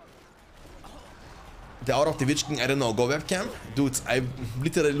 the Hour of the Witch King, I don't know, go webcam? Dude, I'm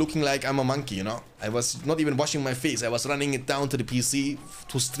literally looking like I'm a monkey, you know? I was not even washing my face. I was running it down to the PC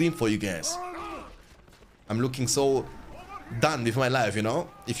to stream for you guys. I'm looking so done with my life, you know?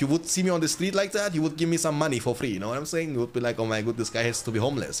 If you would see me on the street like that, you would give me some money for free, you know what I'm saying? You would be like, oh my god, this guy has to be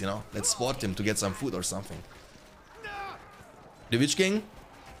homeless, you know? Let's support him to get some food or something. The Witch King?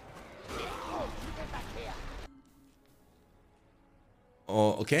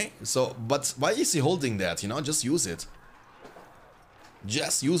 Oh, okay. So, but why is he holding that, you know? Just use it.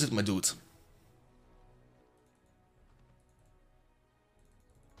 Just use it, my dude.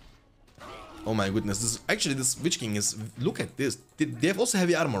 Oh my goodness, this actually this Witch King is, look at this. They have also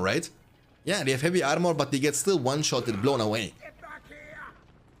heavy armor, right? Yeah, they have heavy armor, but they get still one-shotted, blown away.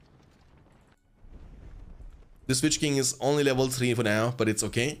 This Witch King is only level 3 for now, but it's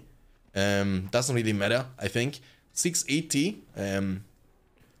okay. Doesn't really matter, I think. 680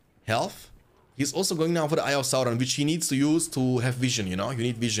 health. He's also going now for the Eye of Sauron, which he needs to use to have vision, you know? You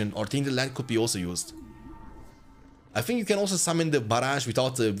need vision, or Tainted Land could be also used. I think you can also summon the Barrage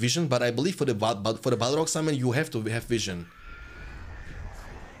without the vision, but I believe for the Balrog summon you have to have vision.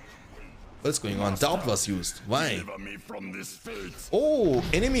 What's going on? Doubt was used. Why? Oh,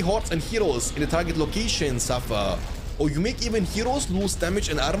 enemy hordes and heroes in the target location suffer. Oh, you make even heroes lose damage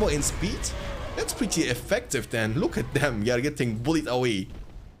and armor and speed? That's pretty effective then. Look at them. You are getting bullied away.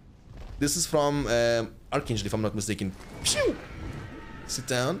 This is from Archangel, if I'm not mistaken. Pew! Sit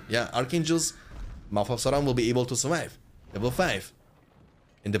down. Yeah, Archangel's Mouth of Sauron will be able to survive. Level 5.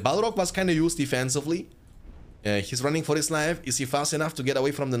 And the Balrog was kind of used defensively. He's running for his life. Is he fast enough to get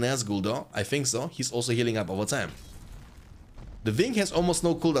away from the Nazgul though? I think so. He's also healing up over time. The wing has almost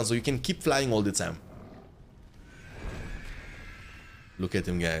no cooldown, so you can keep flying all the time. Look at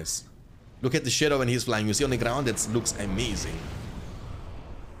him, guys. Look at the shadow when he's flying. You see on the ground, that looks amazing.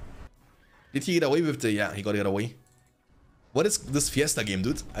 Did he get away with the... Yeah, he got away. What is this Fiesta game,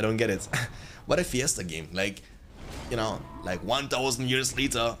 dude? I don't get it. What a Fiesta game. Like, you know, like 1,000 years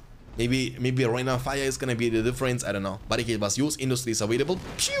later. Maybe Rain of Fire is gonna be the difference. I don't know. Barricade was used. Industry is available.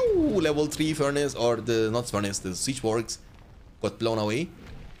 Pew! Level 3 furnace, or the... Not furnace, the siege works got blown away.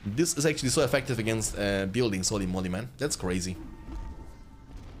 This is actually so effective against buildings. Holy moly, man. That's crazy.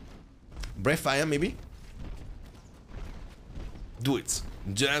 Breath Fire, maybe? Do it.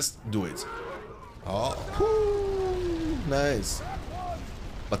 Just do it. Oh, whoo, nice.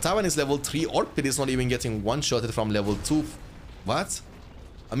 But Tawan is level 3. Orpid is not even getting one-shotted from level 2. What?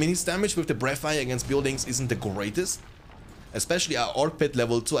 I mean, his damage with the Breath Fire against buildings isn't the greatest. Especially at Orpid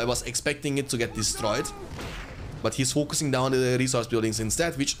level 2, I was expecting it to get destroyed. But he's focusing down the resource buildings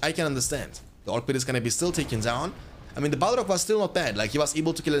instead, which I can understand. The Orpid is gonna be still taken down. I mean, the Balrog was still not bad. Like, he was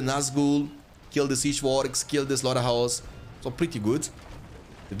able to kill the Nazgul, kill the Siege Works, kill the Slaughterhouse. So pretty good.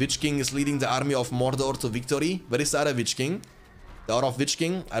 The Witch King is leading the army of Mordor to victory. Where is the other Witch King? The Hour of Witch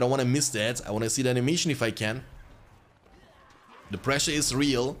King. I don't want to miss that. I want to see the animation if I can. The pressure is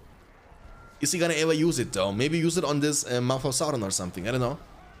real. Is he gonna ever use it though? Maybe use it on this Mouth of Sauron or something. I don't know.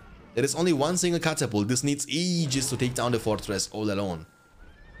 There is only one single catapult. This needs ages to take down the fortress all alone.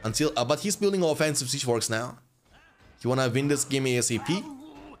 Until, but he's building offensive siege works now. You wanna win this game ASAP?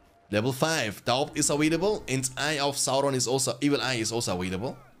 Level 5. Doubt is available, and Eye of Sauron is also... Evil Eye is also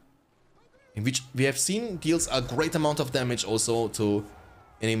available. In which we have seen deals a great amount of damage also to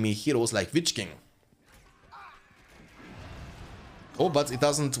enemy heroes like Witch King. Oh, but it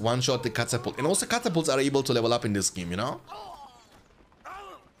doesn't one-shot the catapult. And also catapults are able to level up in this game, you know?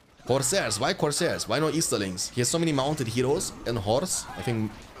 Corsairs. Why Corsairs? Why no Easterlings? He has so many mounted heroes and horse. I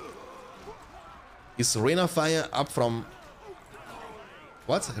think... Is Rain of Fire up from...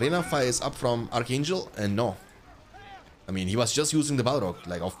 What? Rain of Fire is up from Archangel? And no. I mean, he was just using the Balrog.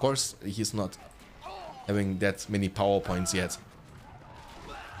 Like, of course, he's not having that many power points yet.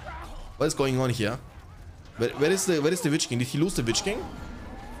 What is going on here? Where is the Witch King? Did he lose the Witch King?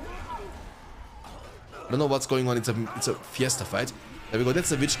 I don't know what's going on. It's a Fiesta fight. There we go. That's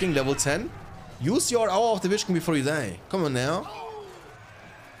the Witch King, level 10. Use your Hour of the Witch King before you die. Come on now.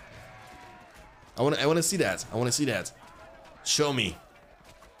 I wanna see that. I wanna see that. Show me.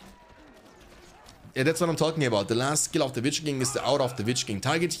 Yeah, that's what I'm talking about. The last skill of the Witch King is the Hour of the Witch King.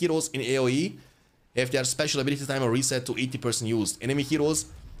 Target heroes in AoE have their special ability timer reset to 80% used. Enemy heroes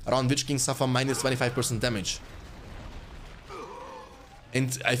around Witch King suffer minus 25% damage.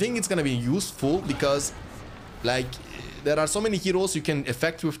 And I think it's gonna be useful because, like, there are so many heroes you can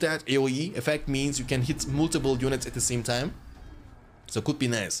effect with that. AoE effect means you can hit multiple units at the same time. So it could be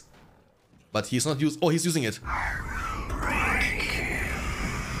nice. But he's not used. Oh, he's using it.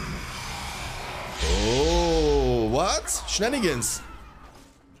 Oh, what? Shenanigans.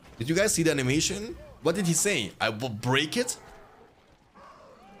 Did you guys see the animation? What did he say? I will break it?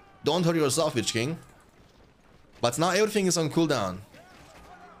 Don't hurt yourself, Witch King. But now everything is on cooldown.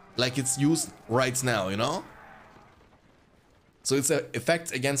 Like it's used right now, you know? So it's an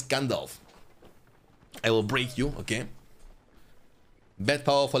effect against Gandalf. I will break you, okay? Bad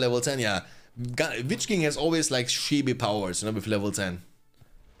power for level 10, yeah. Witch King has always like shabby powers, you know, with level 10.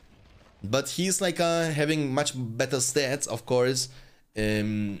 But he's like having much better stats, of course.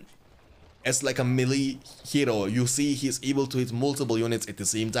 As like a melee hero, you see he's able to hit multiple units at the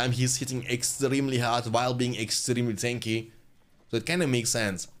same time. He's hitting extremely hard while being extremely tanky. So it kind of makes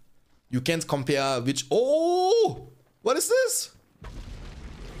sense. You can't compare which... Oh! What is this?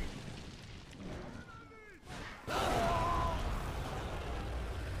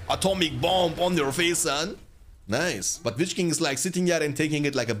 Atomic bomb on your face, son. Nice. But Witch King is like sitting there and taking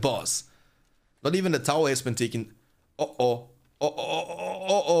it like a boss. Not even the tower has been taken. Uh-oh.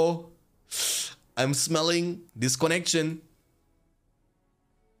 Uh-oh. I'm smelling disconnection.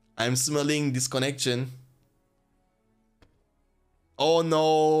 I'm smelling disconnection. Oh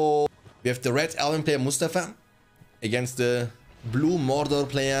no. We have the red Elven player Mustafa against the blue Mordor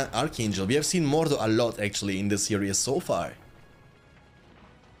player Archangel. We have seen Mordor a lot actually in this series so far.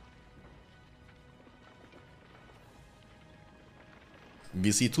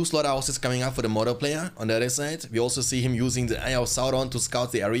 We see two slaughterhouses coming up for the Mordor player on the other side. We also see him using the Eye of Sauron to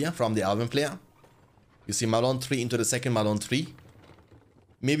scout the area from the Elven player. You see Malon 3 into the second Malon 3.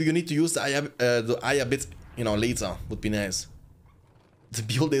 Maybe you need to use the eye a bit, you know, later. Would be nice. The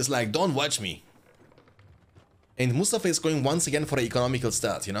build is like, don't watch me. And Mustafa is going once again for an economical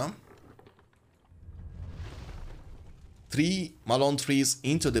start, you know? 3 Malon 3s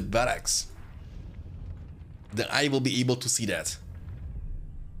into the barracks. The eye will be able to see that.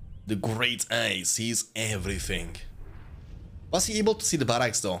 The great eye sees everything. Was he able to see the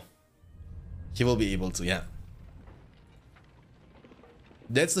barracks though? He will be able to, yeah.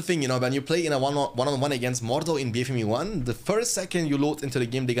 That's the thing, you know, when you play in a one-on-one against Mordor in BFME 1, the first second you load into the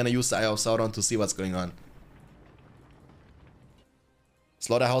game, they're gonna use the Eye of Sauron to see what's going on.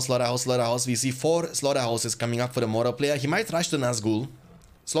 Slaughterhouse, slaughterhouse, slaughterhouse. We see 4 slaughterhouses coming up for the Mordor player. He might rush the Nazgul.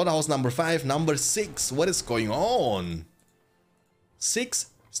 Slaughterhouse number 5, number 6. What is going on? 6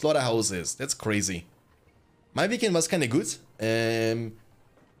 slaughterhouses. That's crazy. My weekend was kind of good.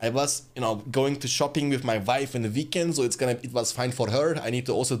 I was, you know, going to shopping with my wife in the weekend, so it was fine for her. I need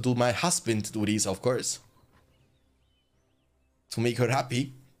to also do my husband duties, of course, to make her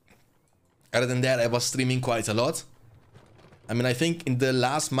happy. Other than that, I was streaming quite a lot. I mean, I think in the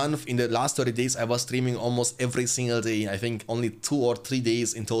last month, in the last 30 days, I was streaming almost every single day. I think only 2 or 3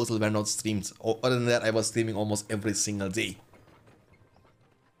 days in total were not streamed. Other than that, I was streaming almost every single day.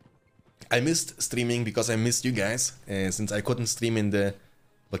 I missed streaming because I missed you guys, since I couldn't stream in the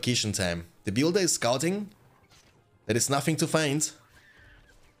vacation time. The builder is scouting. There is nothing to find.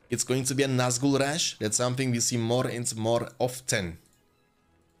 It's going to be a Nazgul rush. That's something we see more and more often.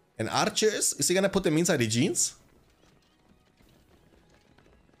 And archers, is he gonna put them inside the jeans?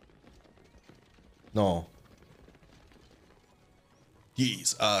 No.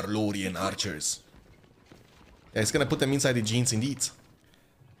 These are Lorien archers. Yeah, he's gonna put them inside the jeans indeed.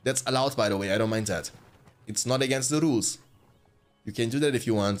 That's allowed, by the way, I don't mind that. It's not against the rules. You can do that if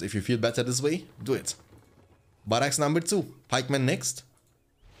you want. If you feel better this way, do it. Barracks number 2. Pikeman next.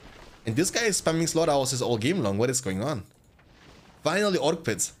 And this guy is spamming slaughterhouses all game long. What is going on? Finally, Orc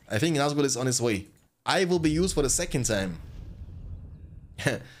Pit. I think Nazgul is on his way. I will be used for the second time.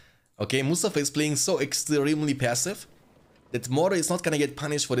 Okay, Mustafa is playing so extremely passive that Mordor is not gonna get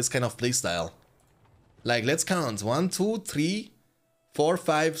punished for this kind of playstyle. Like, let's count. 1, 2, 3, 4,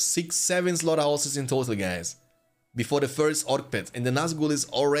 5, 6, 7 slaughterhouses in total, guys. Before the first Orc Pit, and the Nazgul is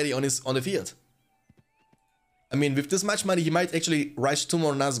already on the field. I mean, with this much money, he might actually rush 2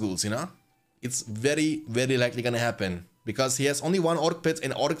 more Nazguls, you know? It's very, very likely gonna happen. Because he has only one orc pit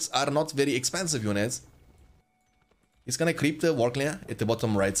and orcs are not very expensive units. He's gonna creep the Warg layer at the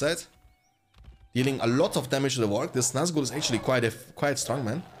bottom right side. Dealing a lot of damage to the Warg. This Nazgul is actually quite strong,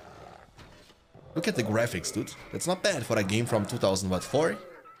 man. Look at the graphics, dude. That's not bad for a game from 2004.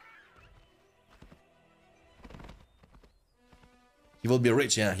 He will be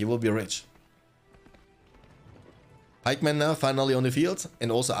rich, yeah, he will be rich. Pikemen now finally on the field,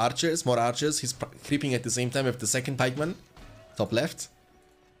 and also archers, more archers. He's creeping at the same time with the second pikeman, top left.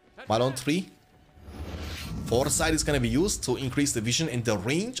 Malon 3. Foresight is gonna be used to increase the vision and the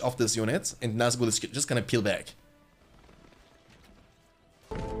range of this unit, and Nazgul is just gonna peel back.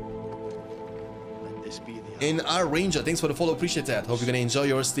 In our Ranger, thanks for the follow, appreciate that. Hope you're gonna enjoy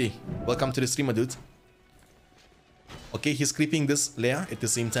your stay. Welcome to the streamer, dude. Okay, he's creeping this layer at the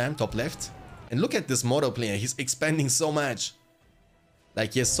same time, top left. And look at this Moro player, he's expanding so much.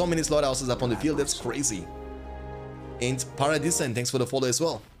 Like, he has so many slaughterhouses up on the field, that's crazy. And Paradisen, thanks for the follow as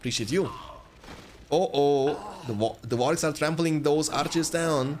well. Appreciate you. The Wargs are trampling those archers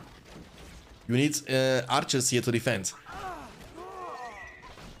down. You need archers here to defend.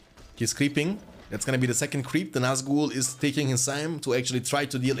 He's creeping. That's gonna be the second creep. The Nazgul is taking his time to actually try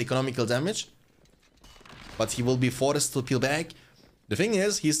to deal economical damage. But he will be forced to peel back. The thing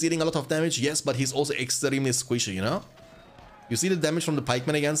is, he's dealing a lot of damage, yes, but he's also extremely squishy, you know? You see the damage from the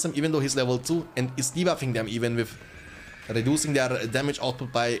pikeman against him, even though he's level 2, and is debuffing them even with reducing their damage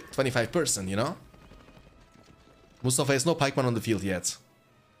output by 25%, you know? Mustafa has no pikeman on the field yet.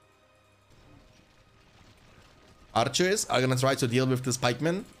 Archers are gonna try to deal with this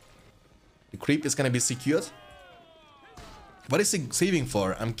pikeman. The creep is gonna be secured. What is he saving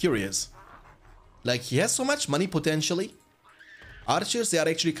for? I'm curious. Like, he has so much money potentially. Archers, they are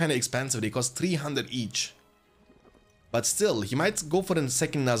actually kind of expensive. They cost 300 each. But still, he might go for a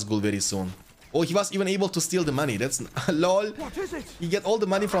second Nazgul very soon. Oh, he was even able to steal the money. That's lol. What is it? He get all the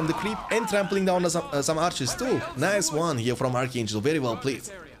money from the creep and trampling down some archers too. Nice one here from Archangel. Very well played.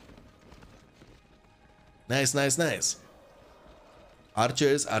 Nice, nice, nice.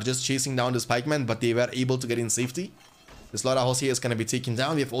 Archers are just chasing down this pikeman, but they were able to get in safety. The slaughterhouse here is going to be taken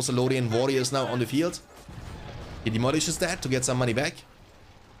down. We have also Lorian warriors now on the field. He demolishes that to get some money back.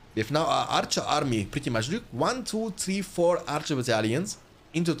 We have now our archer army pretty much. Look, 1, 2, 3, 4 archer battalions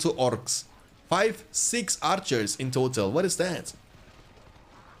into 2 orcs. 5, 6 archers in total. What is that?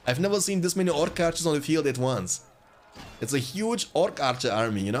 I've never seen this many orc archers on the field at once. It's a huge orc archer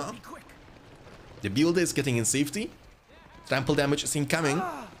army, you know? The builder is getting in safety. Trample damage is incoming.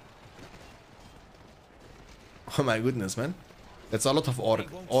 Oh my goodness, man. That's a lot of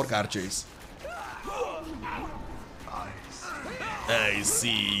orc archers. I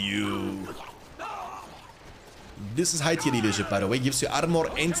see you. This is high tier leadership, by the way. Gives you armor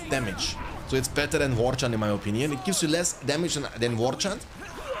and damage. So it's better than Warchant in my opinion. It gives you less damage than Warchant,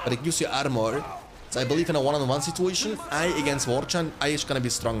 but it gives you armor. So I believe in a one-on-one situation, I against Warchant, I is gonna be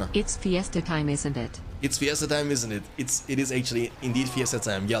stronger. It's Fiesta time, isn't it? It's Fiesta time, isn't it? It is actually indeed Fiesta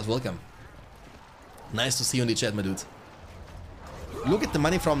time. Yes, welcome. Nice to see you in the chat, my dude. Look at the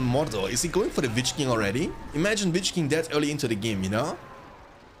money from Mordor. Is he going for the Witch King already? Imagine Witch King that early into the game, you know?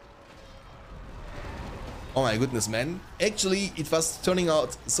 Oh my goodness, man. Actually, it was turning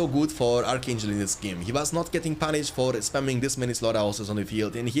out so good for Archangel in this game. He was not getting punished for spamming this many slaughterhouses on the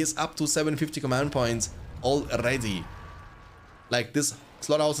field, and he is up to 750 command points already. Like, this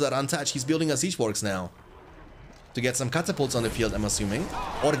slaughterhouses are untouched. He's building a siege works now. To get some catapults on the field, I'm assuming.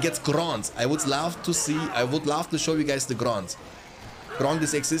 Or get Grond. I would love to show you guys the Grond. Grond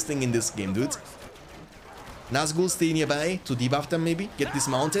is existing in this game, dude. Nazgul, stay nearby to debuff them maybe. Get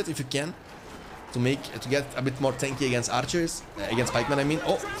dismounted if you can. To get a bit more tanky against archers. Against pikemen, I mean.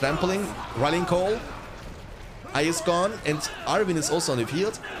 Oh, trampling. Rallying call. Eye is gone. And Arvin is also on the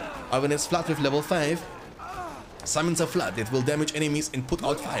field. Arvin is flat with level 5. Summons a flood that will damage enemies and put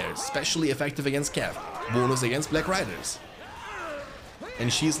out fires. Especially effective against Cav. Bonus against Black Riders.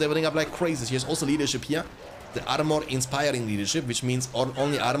 And she's leveling up like crazy. She has also leadership here. The armor inspiring leadership, which means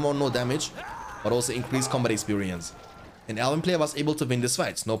only armor, no damage, but also increased combat experience. And Alvin player was able to win this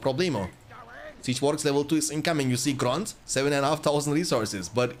fight, no problemo. Siege Works level 2 is incoming. You see Grunt, 7,500 resources,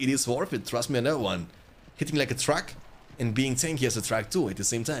 but it is worth it, trust me on that one. Hitting like a truck and being tanky as a truck too at the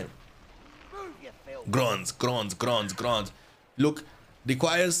same time. Grunt. Look,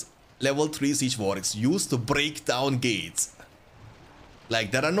 requires level 3 Siege Works used to break down gates.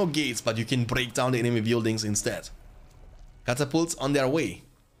 Like, there are no gates, but you can break down the enemy buildings instead. Catapults on their way.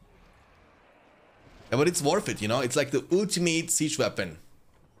 Yeah, but it's worth it, you know? It's like the ultimate siege weapon.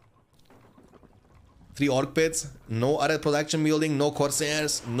 3 orc pits, no other production building, no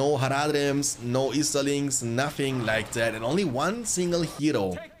corsairs, no haradrims, no easterlings, nothing like that, and only one single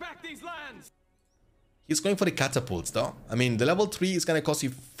hero. He's going for the catapults though. I mean, the level 3 is gonna cost you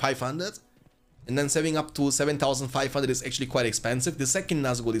 500, and then saving up to 7,500 is actually quite expensive. The second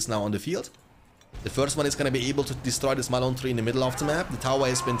Nazgul is now on the field. The first one is gonna be able to destroy this Malone tree in the middle of the map. The tower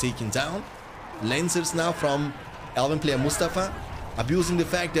has been taken down. Lancers now from Elven player Mustafa, abusing the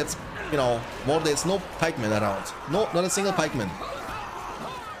fact that, you know, there's no pikemen around. No, not a single pikeman.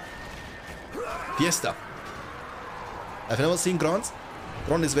 Fiesta. I've never seen Grond.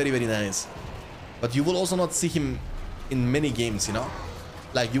 Grond is very, very nice. But you will also not see him in many games, you know?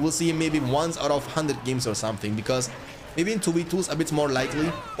 Like, you will see him maybe once out of 100 games or something, because maybe in 2v2s a bit more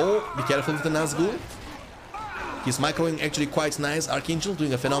likely. Oh, be careful with the Nazgul. He's microing actually quite nice. Archangel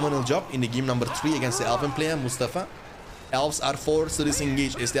doing a phenomenal job in the game number 3 against the Elven player, Mustafa. Elves are forced to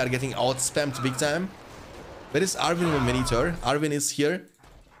disengage as they are getting out-spammed big time. Where is Arvin with Minitor? Arvin is here,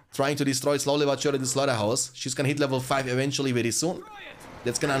 trying to destroy slowly but surely the slaughterhouse. She's gonna hit level 5 eventually very soon.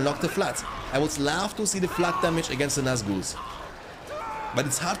 That's gonna unlock the flat. I would love to see the flat damage against the Nazguls. But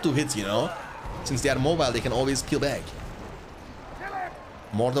it's hard to hit, you know? Since they are mobile, they can always peel back.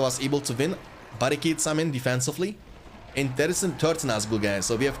 Mordor was able to win. Barricade summon defensively. And there is a third Nazgul, guys.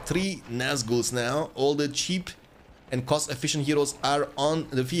 So we have 3 Nazguls now. All the cheap and cost-efficient heroes are on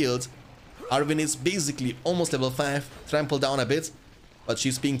the field. Arvin is basically almost level 5. Trampled down a bit. But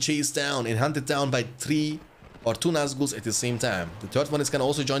she's being chased down and hunted down by 3 or 2 Nazguls at the same time. The third one is gonna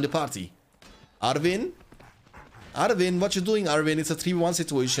also join the party. Arvin? Arvin, what you doing, Arvin? It's a 3v1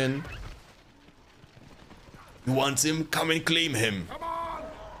 situation. You want him? Come and claim him.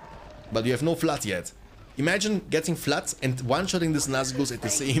 But you have no flat yet. Imagine getting flat and one-shotting these Nazguls at the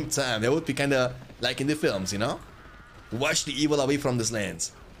same time. That would be kinda like in the films, you know? Wash the evil away from this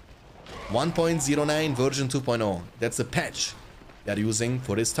land. 1.09 version 2.0. That's the patch they are using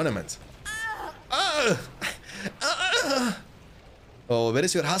for this tournament. Oh, where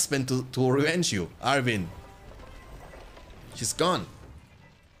is your husband to revenge you? Arvin. She's gone.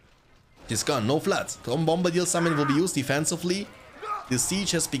 She's gone. No flat. Tom Bombadil summon will be used defensively. The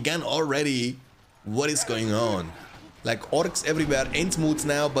siege has begun already. What is going on? Like orcs everywhere. Entmoot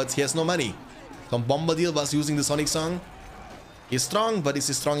now, but he has no money. Tom Bombadil was using the Sonic song. He's strong, but is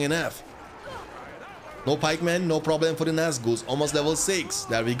he strong enough? No pikemen, no problem for the Nazguls. Almost level 6.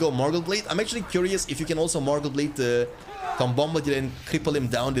 There we go. Morgul Blade. I'm actually curious if you can also Morgul Blade the Tom Bombadil and cripple him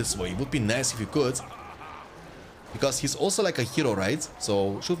down this way. It would be nice if you could. Because he's also like a hero, right?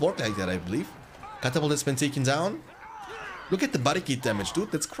 So should work like that, I believe. Catapult has been taken down. Look at the barricade damage,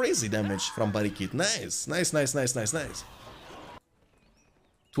 dude. That's crazy damage from barricade. Nice. Nice, nice, nice, nice, nice.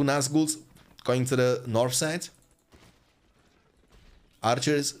 2 Nazguls going to the north side.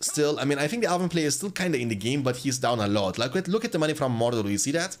 Archers still, I mean, I think the Elven player is still kind of in the game, but he's down a lot. Like, look at the money from Mordor. Do you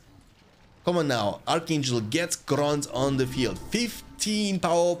see that? Come on now. Archangel gets Grond on the field. 15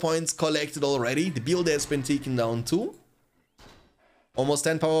 power points collected already. The build has been taken down too. Almost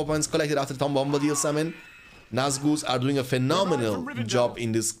 10 power points collected after Tom Bombadil summon. Nazguls are doing a phenomenal job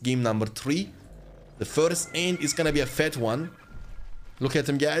in this game number 3. The first end is gonna be a fat one. Look at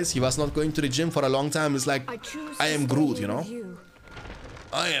him, guys. He was not going to the gym for a long time. It's like, I am Groot, you know?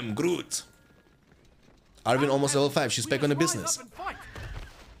 I am Groot. Arvin almost level 5. She's back on the business.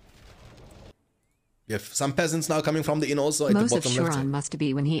 We have some peasants now coming from the inn also at Most the bottom of left. Shuran must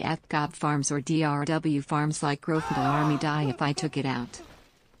be when he at Gob farms or DRW farms like Grofindel army die if I took it out.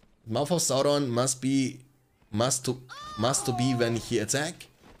 Mouth of Sauron must to be when he attack.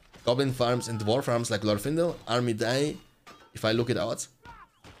 Goblin farms and dwarf farms like Glorfindel. Army die if I look it out.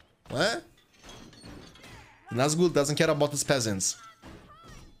 What? Nazgul doesn't care about his peasants.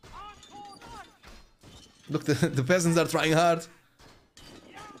 Look, the peasants are trying hard.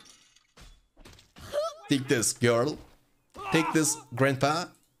 Take this, girl. Take this, grandpa.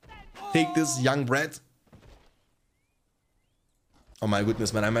 Take this, young brat. Oh my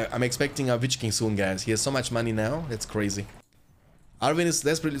goodness, man. I'm expecting a Witch King soon, guys. He has so much money now. That's crazy. Arvin is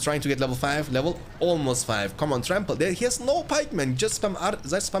desperately trying to get level 5. Level almost 5. Come on, trample. There, he has no pikemen. Just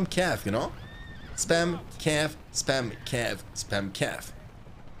spam calf, you know? Spam calf, spam calf, spam calf.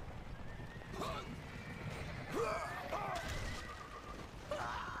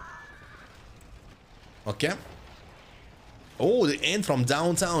 Okay. Oh, the end from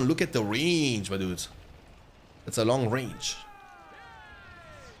downtown. Look at the range, my dude. It's a long range.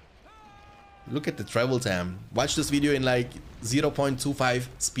 Look at the travel time. Watch this video in like 0.25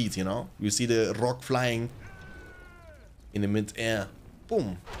 speed, you know? You see the rock flying in the mid-air.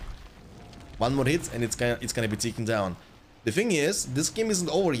 Boom. One more hit and it's gonna be taken down. The thing is, this game isn't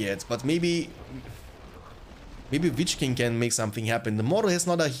over yet, but maybe Maybe Witch King can make something happen. The Moro has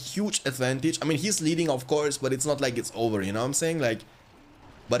not a huge advantage. I mean, he's leading, of course, but it's not like it's over, you know what I'm saying? Like,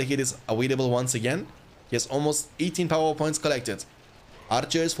 Barricade is available once again. He has almost 18 power points collected.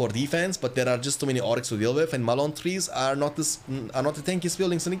 Archers for defense, but there are just too many orcs to deal with, and Malon trees are not the tankiest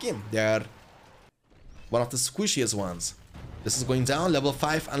buildings in the game. They are one of the squishiest ones. This is going down. Level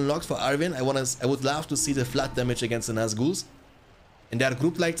 5 unlocked for Arvin. I would love to see the flood damage against the Nazguls. In their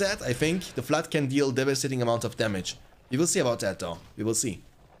group like that, I think the flood can deal devastating amount of damage. We will see about that though. We will see.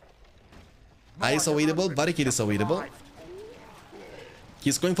 Eye is available. Barricade is available.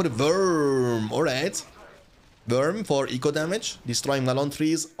 He's going for the Worm. Alright. Worm for eco damage, destroying Malon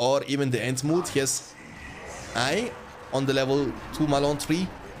trees or even the End Mood. He has Eye on the level 2 Malon tree.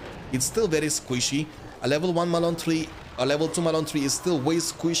 It's still very squishy. A level 1 Malon tree, a level 2 Malon tree is still way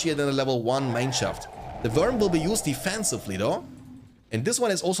squishier than a level 1 Mineshaft. The Worm will be used defensively though. And this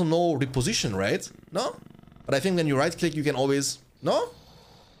one has also no reposition, right? No? But I think when you right click you can always... No?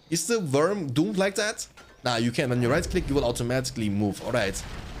 Is the Worm doomed like that? Nah, you can. When you right click you will automatically move. Alright.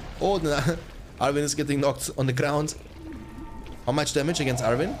 Oh, Arvin is getting knocked on the ground. How much damage against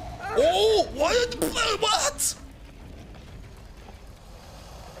Arvin? Oh! What?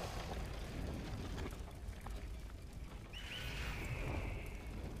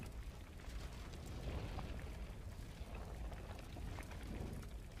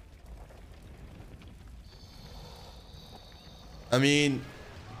 I mean,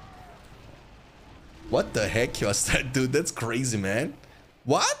 what the heck was that, dude? That's crazy, man.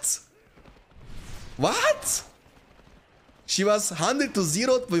 What? What? She was 100 to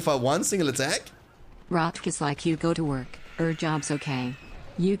 0 with a one single attack? Rotka's like you go to work, job's okay.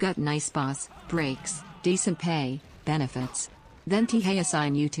 You got nice boss, breaks, decent pay, benefits. Then Tihei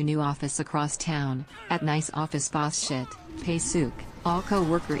assign you to new office across town, at nice office boss shit, pay sook, all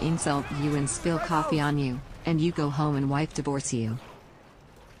co-worker insult you and spill coffee on you. And you go home and wife divorce you.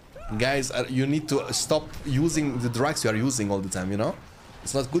 Guys, you need to stop using the drugs you are using all the time, you know?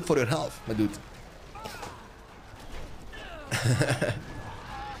 It's not good for your health, my dude.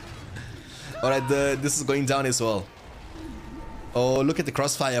 Alright, this is going down as well. Oh, look at the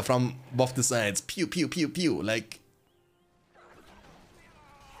crossfire from both the sides. Pew, pew, pew, pew. Like...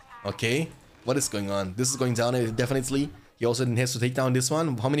 Okay. What is going on? This is going down, definitely. He also has to take down this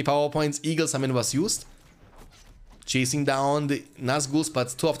one. How many power points? Eagle Summon was used. Chasing down the Nazguls, but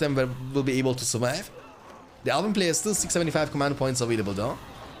 2 of them will be able to survive. The Alvin player is still 675 command points available though.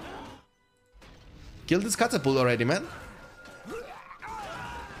 Kill this catapult already, man.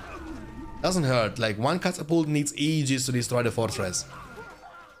 Doesn't hurt, like one catapult needs ages to destroy the fortress.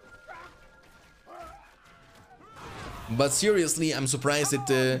 But seriously, I'm surprised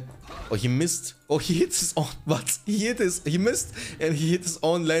that oh, he missed. Oh, he hit his own, what? He missed and he hit his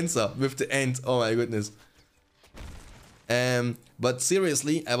own Lancer with the end. Oh my goodness. But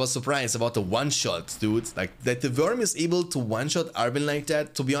seriously, I was surprised about the one-shot, dude. Like, that the Worm is able to one-shot Arvin like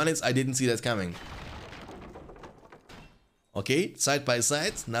that. To be honest, I didn't see that coming. Okay, side by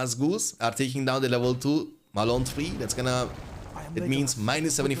side, Nazguls are taking down the level 2 Malon tree. That means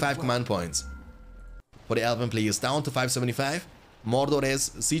minus 75 command points. For the Alvin players, down to 575. Mordor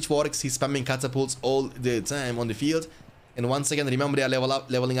has Siege Works, he's spamming catapults all the time on the field. And once again, remember they are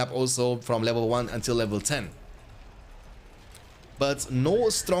leveling up also from level 1 until level 10. But no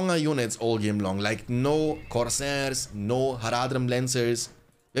stronger units all game long, like no Corsairs, no Haradrim Lancers.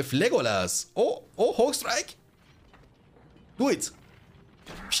 With Legolas. Oh, Hawk Strike. Do it.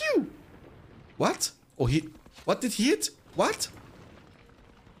 Phew. What? Oh, what did he hit? What?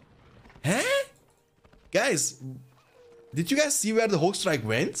 Huh? Guys, did you guys see where the Hawk Strike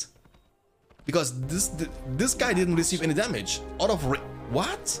went? Because this guy didn't receive any damage. Out of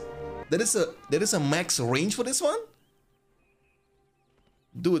what? There is a max range for this one?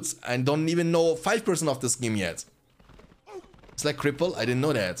 Dudes, I don't even know 5% of this game yet. It's like cripple, I didn't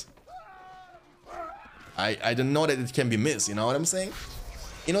know that. I didn't know that it can be missed, you know what I'm saying?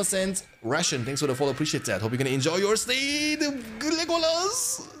 Innocent Russian, thanks for the follow, appreciate that. Hope you're gonna enjoy your stay. The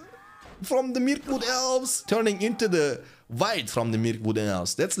Legolas from the Mirkwood Elves turning into the White from the Mirkwood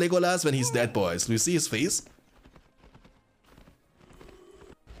Elves. That's Legolas when he's dead, boys. Do you see his face?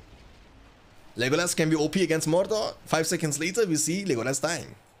 Legolas can be OP against Mordor. 5 seconds later, we see Legolas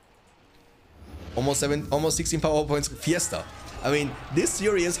dying. Almost 16 power points. Fiesta. I mean, this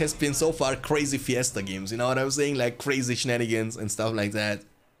series has been so far crazy Fiesta games. You know what I'm saying? Like crazy shenanigans and stuff like that.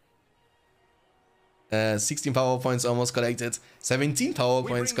 16 power points almost collected. 17 power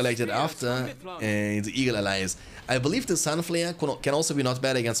points collected after the Eagle Alliance. I believe the Sunflare can also be not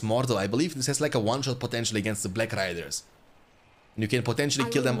bad against Mordor. I believe this has like a one-shot potential against the Black Riders. And you can potentially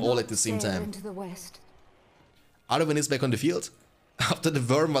kill them all at the same time. Arwen is back on the field. After the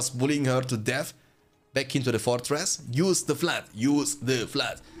worm was bullying her to death, back into the fortress. Use the flat. Use the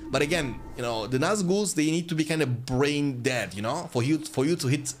flat. But again, you know, the Nazguls, they need to be kind of brain dead, you know, for you to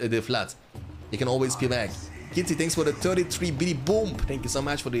hit the flat. You can always peel back. Kitty, thanks for the 33 bitty boom. Thank you so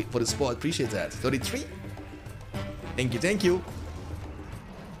much for the support. Appreciate that. 33. Thank you, thank you.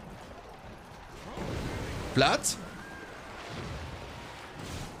 Flat.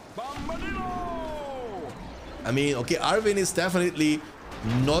 I mean, okay, Arwen is definitely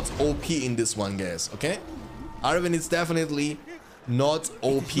not OP in this one, guys, okay? Arwen is definitely not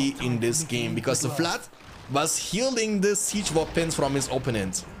OP in this game because the flat was healing the siege weapons from his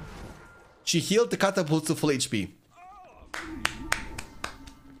opponent. She healed the catapult to full HP.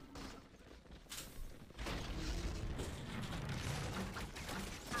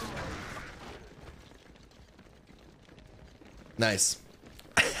 Nice.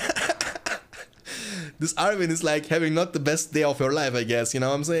 This Arwen is like having not the best day of your life, I guess. You know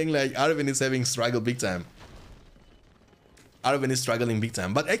what I'm saying? Like, Arwen is having struggle big time. Arwen is struggling big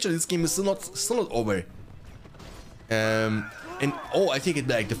time. But actually, this game is still not over. And oh, I take it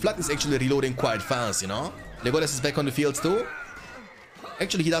back. The flat is actually reloading quite fast, you know? Legolas is back on the field too.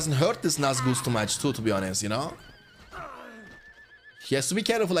 Actually, he doesn't hurt this Nazgul too much too, to be honest, you know? He has to be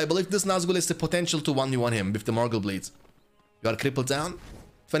careful. I believe this Nazgul has the potential to 1v1 him with the Morgul Blade. You are crippled down.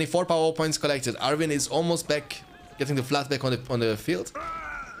 24 power points collected. Arwen is almost back, getting the flat back on the field.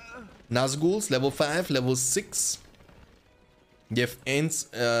 Nazguls, level 5, level 6. You have Ents,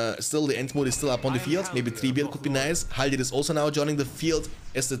 still the Ent mode is still up on the field. Maybe 3 build could be nice. Haldir is also now joining the field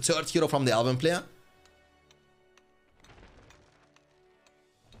as the 3rd hero from the Elven player.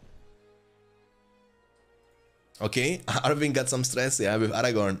 Okay, Arwen got some stress, yeah, with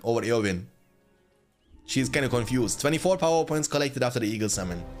Aragorn over Eowyn. She's kind of confused. 24 power points collected after the Eagle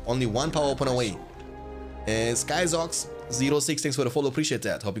Summon. Only 1 power point away. Skyzox 06, thanks for the follow, appreciate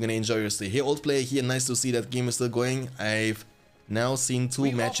that. Hope you're gonna enjoy your stay. Hey, old player here, nice to see that game is still going. I've now seen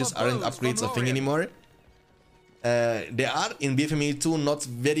 2 matches aren't upgrades a thing anymore. They are in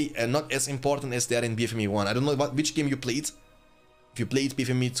BFME2, not as important as they are in BFME1. I don't know which game you played. If you played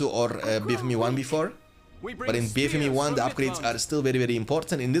BFME2 or BFME1 before. But in BFME1, the upgrades are still very, very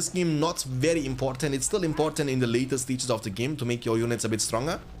important. In this game, not very important. It's still important in the later stages of the game to make your units a bit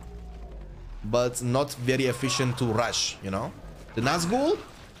stronger. But not very efficient to rush, you know. The Nazgul,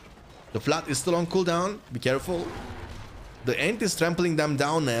 the flat is still on cooldown. Be careful. The Ent is trampling them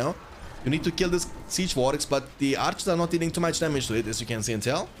down now. You need to kill this siege wargs, but the archers are not dealing too much damage to it, as you can see and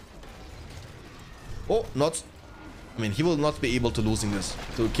tell. Oh, not... I mean, he will not be able to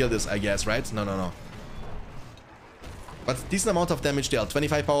kill this, I guess, right? No, no, no. But decent amount of damage dealt.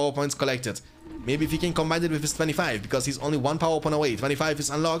 25 power points collected. Maybe if he can combine it with his 25, because he's only 1 power point away. 25 is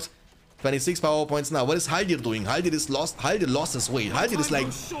unlocked. 26 power points now. What is Haldir doing? Haldir is lost. Haldir lost his weight. Haldir is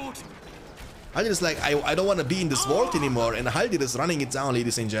like, I don't want to be in this vault anymore. And Haldir is running it down,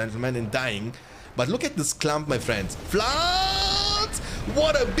 ladies and gentlemen, and dying. But look at this clump, my friends. Flat!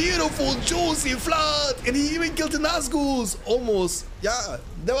 What a beautiful, juicy flat! And he even killed the Nazguls. Almost. Yeah,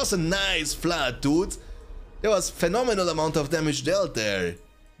 that was a nice flat, dude. There was phenomenal amount of damage dealt there.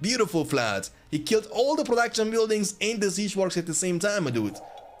 Beautiful flat. He killed all the production buildings and the siege works at the same time, dude.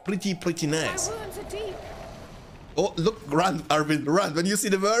 Pretty nice. Oh, look, run, Arwen, run. When you see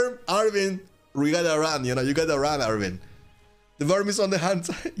the worm, Arwen, you gotta run, you know, you gotta run, Arwen. The worm is on the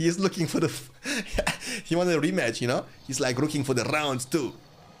hunt. He is looking for the... he wanted a rematch, you know? He's like looking for the round too.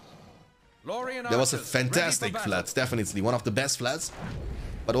 That was a fantastic flat, definitely. One of the best flats.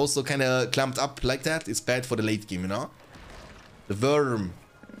 But also kind of clumped up like that is bad for the late game, you know? The worm.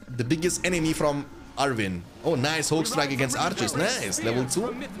 The biggest enemy from Arwen. Oh, nice Hulk strike against archers. Nice. Level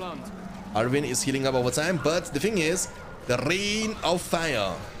 2. Arwen is healing up over time. But the thing is, the rain of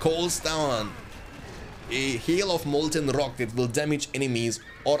fire calls down a hail of molten rock that will damage enemies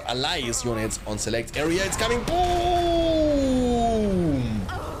or allies units on select area. It's coming. Boom!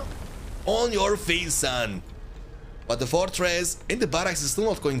 On your face, son. But the fortress and the barracks is still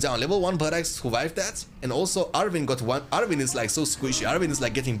not going down. Level 1 barracks survived that. And also Arwen got one. Arwen is like so squishy. Arwen is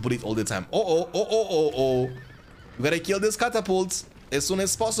like getting bullied all the time. Oh. You gotta kill this catapult as soon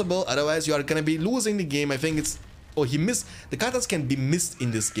as possible. Otherwise you are gonna be losing the game. I think it's... Oh, he missed. The catapults can be missed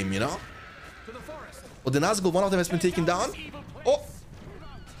in this game, you know? Oh, the Nazgul, one of them has been taken down. Oh.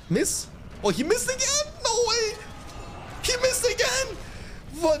 Miss. Oh, he missed again. No way. He missed again.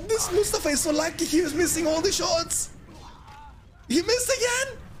 What? This Mustafa is so lucky. He was missing all the shots. He missed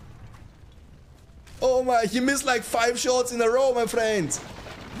again? Oh my, he missed like 5 shots in a row, my friends.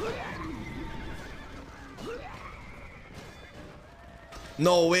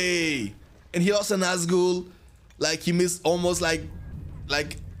 No way. And he lost a Nazgul. Like he missed almost like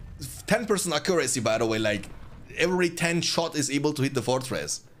 10% accuracy, by the way. Like every 10 shot is able to hit the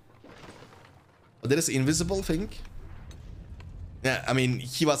fortress. But there is an invisible thing. Yeah, I mean,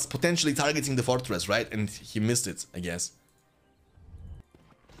 he was potentially targeting the fortress, right? And he missed it, I guess.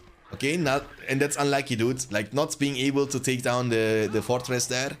 Okay, and that's unlucky, dude. Like, not being able to take down the fortress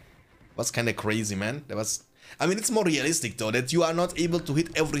there was kind of crazy, man. That was... I mean, it's more realistic, though, that you are not able to hit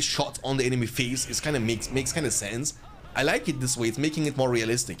every shot on the enemy face. It kind of makes kind of sense. I like it this way. It's making it more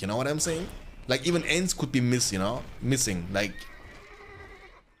realistic, you know what I'm saying? Like, even ends could be missed, you know? Missing, like...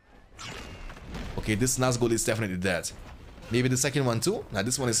 Okay, this Nazgul is definitely dead. Maybe the second one too? Now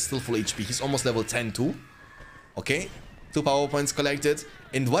this one is still full HP. He's almost level 10 too. Okay. 2 power points collected.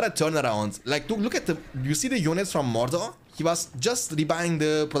 And what a turnaround. Like, look at the... You see the units from Mordor? He was just rebuying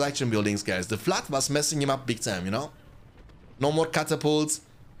the production buildings, guys. The flood was messing him up big time, you know? No more catapults.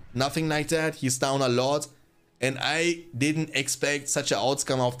 Nothing like that. He's down a lot. And I didn't expect such an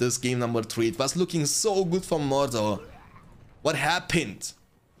outcome of this game number 3. It was looking so good for Mordor. What happened?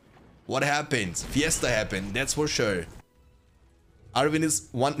 What happened? Fiesta happened, that's for sure. Arwen is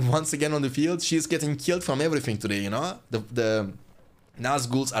once again on the field. She's getting killed from everything today, you know? The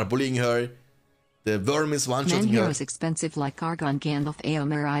Nazguls are bullying her. The worm is one-shotting her. Heroes expensive like Argon, Gandalf,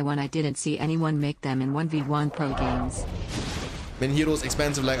 Eomer, I didn't see anyone make them in 1v1 pro games. Men heroes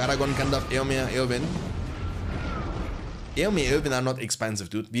expensive like Aragorn, Gandalf, Eomer, Eowyn. Eomer, Eowyn are not expensive,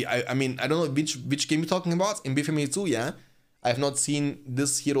 dude. I mean, I don't know which game you're talking about. In BFME2, yeah. I have not seen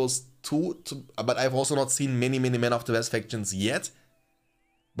this heroes but I've also not seen many Men of the West factions yet.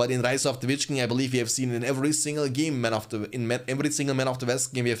 But in Rise of the Witch King, I believe we have seen in every single game every single Man of the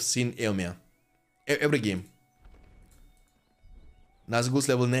West game we have seen Eomer. Every game. Nazgul's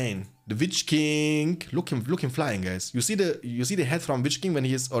level 9. The Witch King. Look him flying, guys. You see the head from Witch King when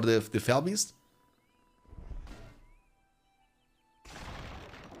he is, or the Fell Beast?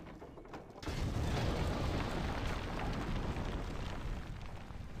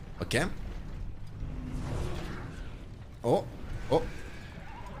 Okay. Oh.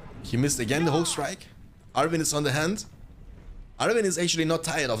 He missed again the whole strike. Arwen is on the hand. Arwen is actually not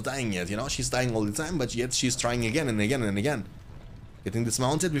tired of dying yet, you know? She's dying all the time, but yet she's trying again and again and again. Getting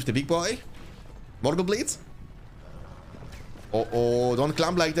dismounted with the big boy. Morgul Blade. Oh, don't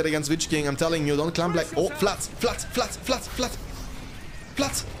clamp like that against Witch King. I'm telling you, don't clamp like... Oh, flat.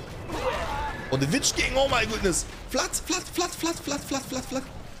 Oh, the Witch King, oh my goodness. Flat.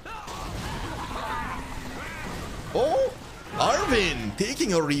 Oh, Arwen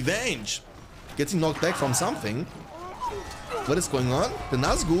taking her revenge. Getting knocked back from something. What is going on? The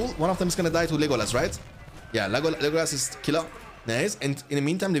Nazgul, one of them is gonna die to Legolas, right? Yeah, Legolas is killer. Nice. And in the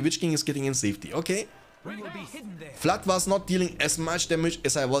meantime, the Witch King is getting in safety. Okay. Flood was not dealing as much damage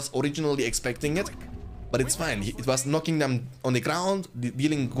as I was originally expecting it. But it's fine. It was knocking them on the ground,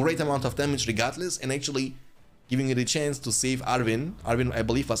 dealing great amount of damage regardless, and actually giving it a chance to save Arwen. Arwen, I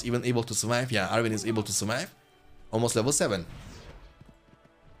believe, was even able to survive. Yeah, Arwen is able to survive. Almost level 7.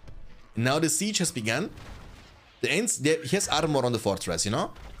 Now the siege has begun. The Ents, he has armor on the fortress, you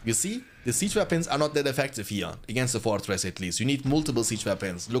know? You see? The siege weapons are not that effective here. Against the fortress, at least. You need multiple siege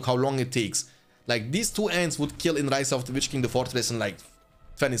weapons. Look how long it takes. Like, these 2 Ents would kill in Rise of the Witch King the fortress in like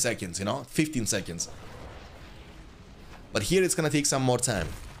 20 seconds, you know? 15 seconds. But here it's gonna take some more time.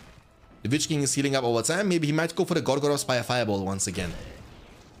 The Witch King is healing up over time. Maybe he might go for the Gorgoroth by a fireball once again.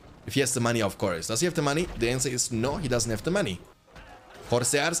 If he has the money, of course. Does he have the money? The answer is no, he doesn't have the money.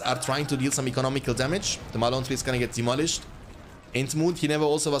 Corsairs are trying to deal some economical damage. The Malon tree is gonna get demolished. Entmood, he never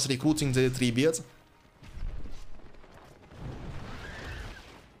also was recruiting the Treebeard.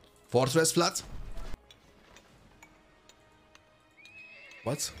 Fortress flood.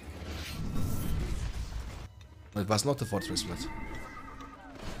 What? It was not the fortress flood.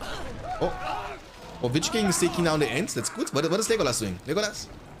 Oh, Witch King is taking down the Ents. That's good. What is Legolas doing? Legolas.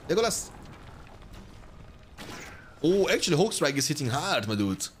 Oh, actually, Hawkstrike is hitting hard, my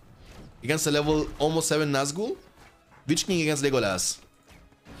dude. Against a level almost 7 Nazgul. Witch King against Legolas.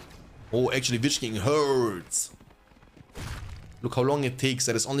 Oh, actually, Witch King hurts. Look how long it takes.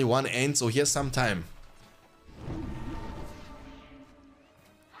 There is only 1 Ent, so he has some time.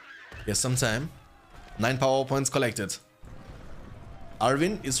 He has some time. 9 power points collected.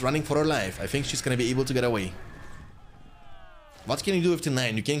 Arwen is running for her life. I think she's gonna be able to get away. What can you do with the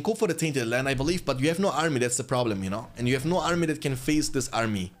 9? You can go for the Tainted Land, I believe, but you have no army, that's the problem, you know? And you have no army that can face this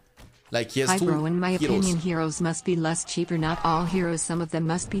army. Like, he has 2 bro, in my heroes. opinion, heroes must be less cheaper. Not all heroes, some of them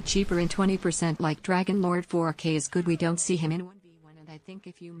must be cheaper in 20%, like Dragon Lord 4K is good. We don't see him in 1v1 and I think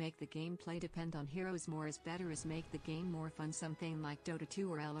if you make the gameplay depend on heroes more is better is make the game more fun, something like Dota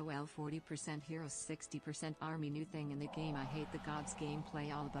 2 or LOL. 40% heroes, 60% army. New thing in the game, I hate the gods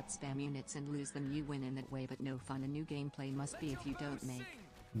gameplay, all but spam units and lose them. You win in that way but no fun. A new gameplay must be if you don't make.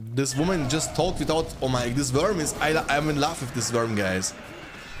 This woman just talked without, oh my, this worm is, I'm in love with this worm, guys.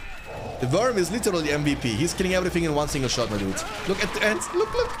 The worm is literally MVP. He's killing everything in one single shot, my dude. Look at the ants,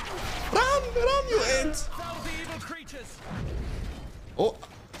 look. Run, you ants.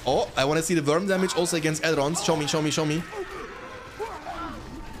 Oh, I want to see the worm damage also against Elrond. Show me.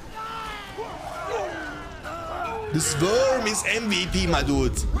 This worm is MVP, my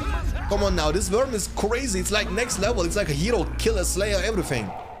dude. Come on now, this worm is crazy. It's like next level. It's like a hero, killer, slayer, everything.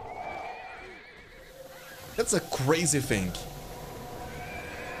 That's a crazy thing.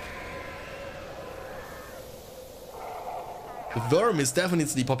 The worm is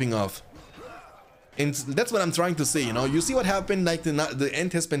definitely popping off. And that's what I'm trying to say, you know. You see what happened, like the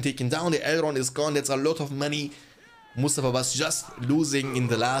end has been taken down, the Elrond is gone, that's a lot of money. Mustafa was just losing in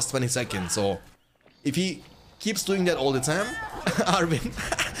the last 20 seconds, so if he keeps doing that all the time, Arvin,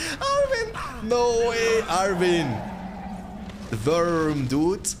 no way, Arvin. The worm,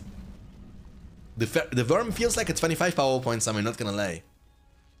 dude. The worm feels like a 25 power points, I'm not gonna lie.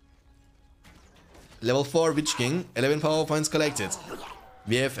 Level 4 Witch King, 11 power points collected.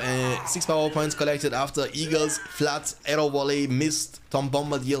 We have 6 power points collected after Eagles, Flood, Arrow Volley, Mist, Tom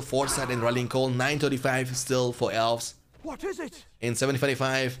Bombadil, Foresight and Rallying Call. 935 still for Elves. What is it? And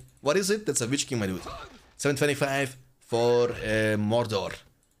 725. What is it? That's a Witch King, my dude. 725 for Mordor.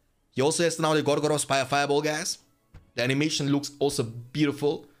 He also has now the Gorgoroth Spire Fireball, guys. The animation looks also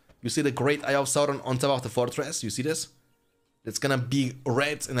beautiful. You see the Great Eye of Sauron on top of the fortress. You see this? It's gonna be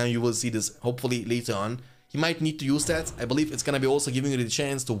red, and then you will see this hopefully later on. He might need to use that. I believe it's gonna be also giving you the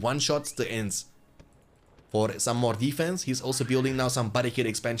chance to one-shot the ends. For some more defense, he's also building now some barricade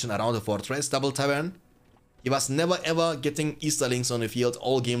expansion around the fortress. Double Tavern. He was never ever getting Easterlings on the field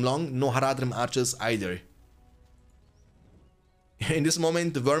all game long. No Haradrim archers either. In this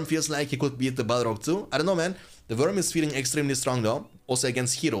moment, the worm feels like he could beat the Balrog too. I don't know, man. The worm is feeling extremely strong though. Also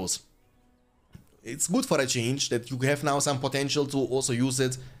against heroes. It's good for a change that you have now some potential to also use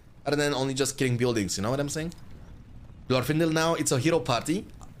it other than only just killing buildings, you know what I'm saying? Glorfindel now, it's a hero party.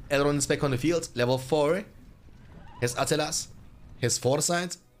 Elrond is back on the field, level 4. Has Atelas, has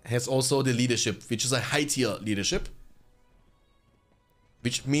Foresight, has also the leadership, which is a high tier leadership.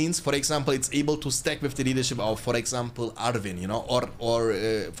 Which means, for example, it's able to stack with the leadership of, for example, Arvin, you know, or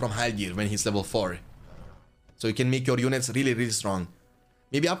from Haldir when he's level 4. So you can make your units really, really strong.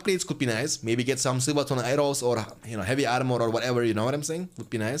 Maybe upgrades could be nice. Maybe get some Silvertone arrows or, you know, heavy armor or whatever, you know what I'm saying? Would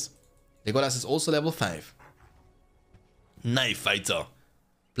be nice. Legolas is also level 5. Knife fighter.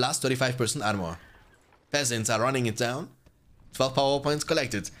 Plus 35% armor. Peasants are running it down. 12 power points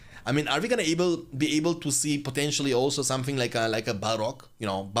collected. I mean, are we gonna be able to see potentially also something like a Balrog? You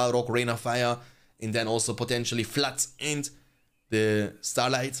know, Balrog, Rain of Fire, and then also potentially Flood and the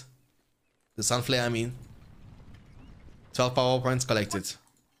Starlight. The Sunflare, I mean. 12 power points collected.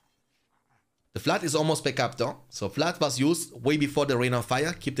 The Flood is almost back up though. So Flood was used way before the Rain of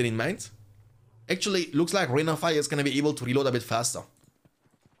Fire. Keep that in mind. Actually, looks like Rain of Fire is going to be able to reload a bit faster.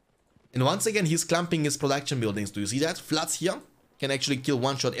 And once again, he's clumping his production buildings. Do you see that? Floods here can actually kill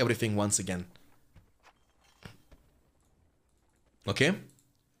one-shot everything once again. Okay.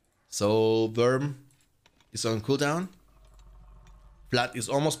 So Worm is on cooldown. Flood is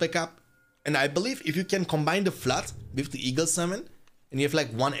almost back up. And I believe if you can combine the Flood with the Eagle Summon, and you have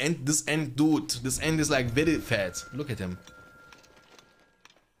like one end, this end, dude, this end is like very fat. Look at him.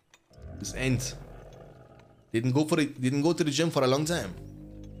 This end didn't go to the gym for a long time.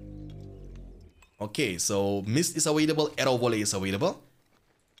 Okay, so Mist is available, Arrow Volley is available.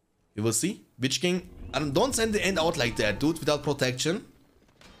 We will see. Witch King, don't send the end out like that, dude, without protection.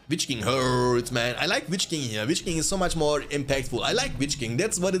 Witch King hurts, man. I like Witch King here. Witch King is so much more impactful. I like Witch King.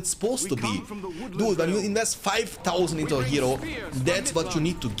 That's what it's supposed to be. Dude, when you invest 5,000 into a hero, that's what you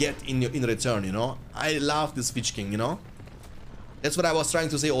need to get in return, you know? I love this Witch King, you know? That's what I was trying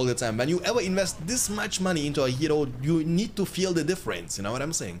to say all the time. When you ever invest this much money into a hero, you need to feel the difference, you know what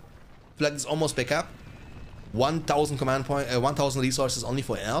I'm saying? Flood is almost back up. 1,000 command point, 1,000 resources only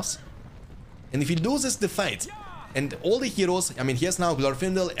for elves. And if he loses the fight, and all the heroes, I mean, he has now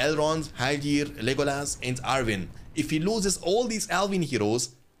Glorfindel, Elrond, Haldir, Legolas, and Arwen. If he loses all these Alvin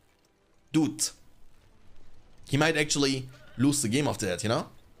heroes, dude, he might actually lose the game after that, you know?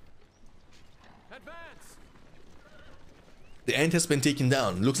 Advance. The end has been taken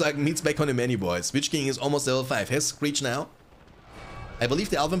down. Looks like meat's back on the menu, boys. Witch King is almost level 5. Has Screech now. I believe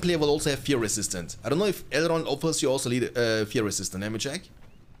the Elven player will also have fear resistant. I don't know if Elrond offers you also fear resistant. Let me check.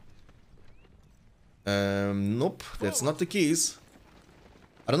 Nope, that's not the case.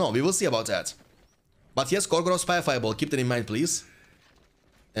 I don't know, we will see about that. But yes, Gorgoroth's Fire Fireball, keep that in mind, please.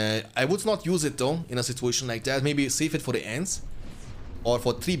 I would not use it though, in a situation like that. Maybe save it for the Ants. Or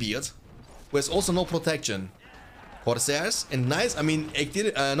for Treebeard, who has also no protection. Corsairs, and nice, I mean,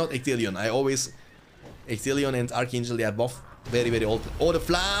 not Ectelion, Ectelion and Archangel, they are both very, very old. Oh, the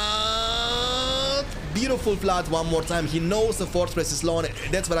flood! Beautiful flood one more time. He knows the fortress is low, and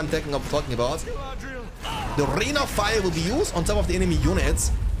that's what I'm talking about. The Rain of Fire will be used on top of the enemy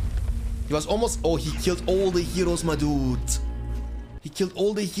units. He was almost... Oh, he killed all the heroes, my dude. He killed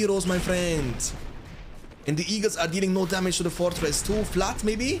all the heroes, my friend. And the Eagles are dealing no damage to the fortress too. Flood,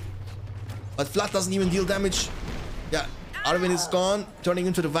 maybe? But Flood doesn't even deal damage. Yeah, Arwen is gone, turning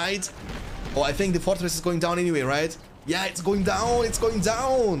into the Void. Oh, I think the fortress is going down anyway, right? Yeah, it's going down, it's going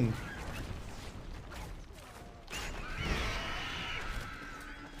down.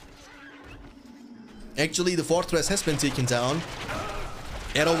 Actually, the fortress has been taken down.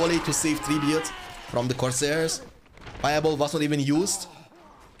 Arrow volley to save Treebeard from the Corsairs. Fireball was not even used.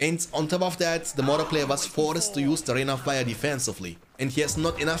 And on top of that, the Mordor player was forced to use the Rain of Fire defensively. And he has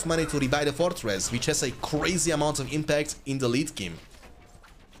not enough money to rebuy the fortress, which has a crazy amount of impact in the late game.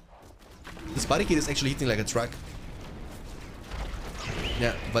 This barricade is actually hitting like a truck.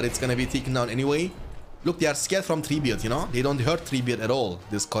 Yeah, but it's gonna be taken down anyway. Look, they are scared from Treebeard, you know? They don't hurt Treebeard at all,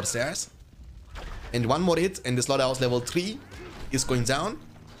 these Corsairs. And one more hit, and the Slaughterhouse level 3 is going down.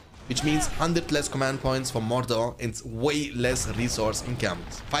 Which means 100 less command points for Mordor and way less resource income.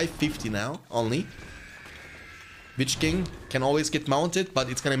 550 now, only. Witch King can always get mounted, but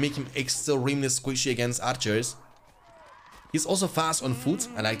it's gonna make him extremely squishy against archers. He's also fast on foot,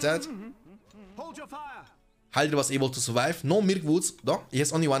 I like that. Hold your fire. Haldr was able to survive. No Mirkwoods, no, he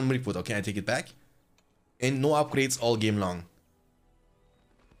has only one Mirkwood, okay, I take it back. And no upgrades all game long.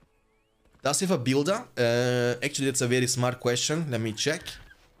 Does he have a builder? Actually, that's a very smart question. Let me check.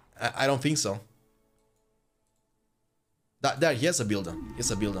 I don't think so. There, he has a builder. He has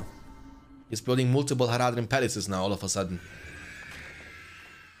a builder. He's building multiple Haradrim palaces now, all of a sudden.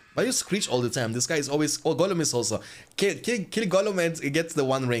 Why you screech all the time? This guy is always... Oh, Gollum is also... Kill Gollum and gets the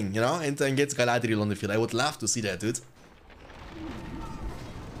one ring, you know? And then gets Galadriel on the field. I would love to see that, dude.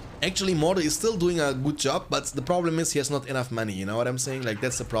 Actually, Mordor is still doing a good job, but the problem is he has not enough money, you know what I'm saying? Like,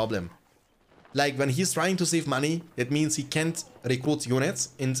 that's the problem. Like, when he's trying to save money, that means he can't recruit units,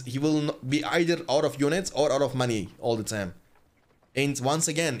 and he will be either out of units or out of money all the time. And once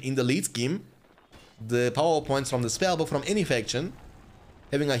again, in the late game, the power points from the spellbook from any faction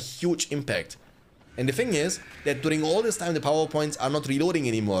having a huge impact. And the thing is that during all this time, the power points are not reloading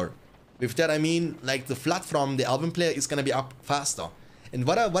anymore. With that, I mean, like, the flood from the Elven player is gonna be up faster. And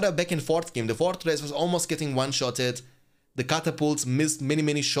what a back and forth game. The fortress was almost getting one-shotted. The catapults missed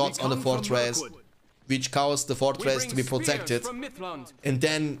many shots on the fortress, which caused the fortress to be protected. And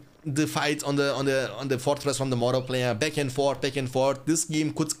then the fight on the fortress from the Mordor player, back and forth. This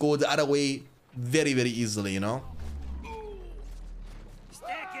game could go the other way very easily, you know.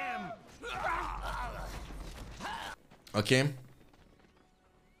 Okay.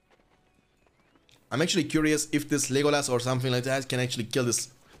 I'm actually curious if this Legolas or something like that can actually kill this.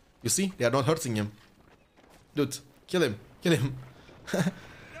 You see, they are not hurting him, dude. Kill him. Kill him.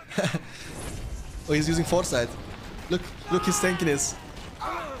 Oh, he's using foresight. Look his tankiness.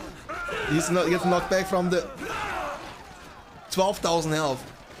 He's not getting knocked back from the 12,000 health.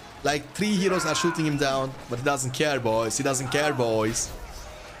 Like, 3 heroes are shooting him down, but he doesn't care, boys. He doesn't care, boys.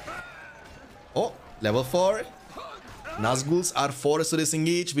 Oh, level 4. Nazguls are forced to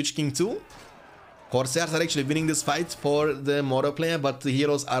disengage. Witch King 2. Corsairs are actually winning this fight for the Mordor player, but the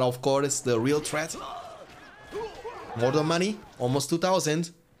heroes are, of course, the real threat. Mordor money, almost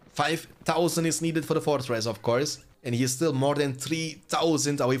 2,000. 5,000 is needed for the fortress, of course. And he is still more than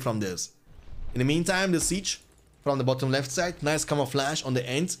 3,000 away from this. In the meantime, the siege from the bottom left side. Nice camouflage on the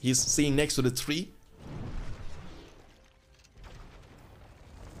end. He's staying next to the tree.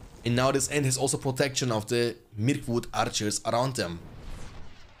 And now this end has also protection of the Mirkwood archers around them.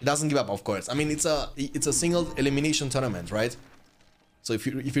 It doesn't give up, of course. I mean, it's a single elimination tournament, right? So if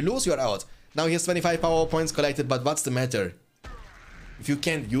you lose, you're out. Now he has 25 power points collected, but what's the matter? If you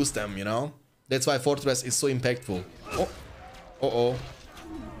can't use them, you know? That's why Fortress is so impactful. Oh. Uh-oh.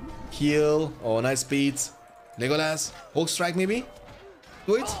 Heal. Oh, nice speed. Legolas. Hulk strike, maybe?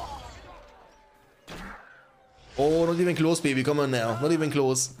 Do it. Oh, not even close, baby. Come on now. Not even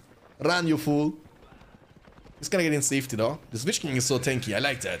close. Run, you fool. He's gonna get in safety, though. This Witch King is so tanky. I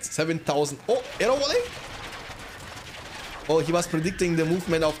like that. 7,000. Oh, arrow volley? Oh, he was predicting the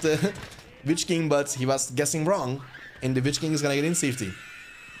movement of the Witch King, but he was guessing wrong. And the Witch King is gonna get in safety.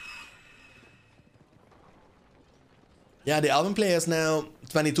 Yeah, the Alvin player has now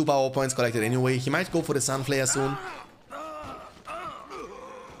 22 power points collected anyway. He might go for the Sun player soon.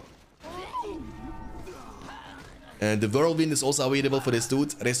 The Whirlwind is also available for this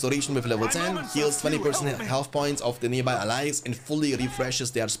dude. Restoration with level 10, heals 20% health points of the nearby allies and fully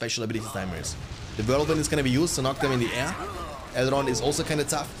refreshes their special ability timers. The Whirlwind is going to be used to knock them in the air. Elrond is also kind of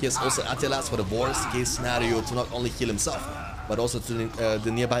tough. He has also Attilas for the worst case scenario to not only heal himself, but also to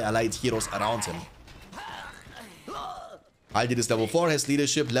the nearby allied heroes around him. Aldid is level 4, has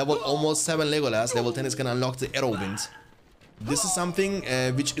leadership, level almost 7 Legolas. Level 10 is going to unlock the Arrowwind. This is something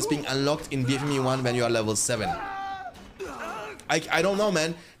which is being unlocked in BFME 1 when you are level 7. I don't know,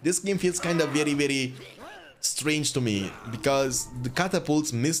 man. This game feels kind of very strange to me because the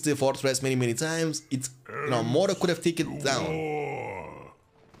catapults missed the fortress many times. It's, you know, Moro could have taken it down.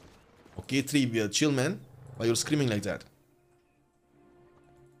 Okay, 3, chill, man. Why you're screaming like that?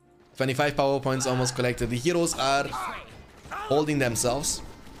 25 power points almost collected. The heroes are holding themselves,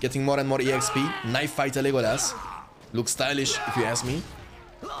 getting more and more EXP. Knife fighter Legolas. Looks stylish if you ask me.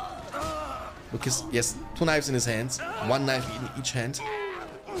 Look, he has 2 knives in his hands, 1 knife in each hand.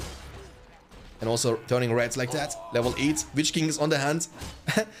 And also turning reds like that. Level 8. Witch King is on the hand.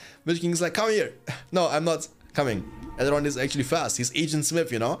 Witch King is like, come here. No, I'm not coming. Elrond is actually fast. He's Agent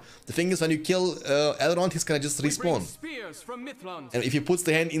Smith, you know. The thing is, when you kill Elrond, he's gonna just respawn. And if he puts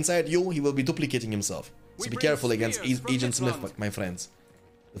the hand inside you, he will be duplicating himself. So be careful against Agent Smith, my friends.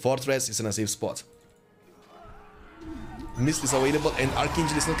 The fortress is in a safe spot. Mist is available and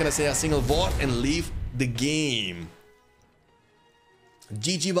Archangel is not gonna say a single word and leave the game.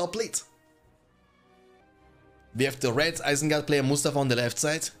 GG, well played. We have the red Isengard player Mustafa on the left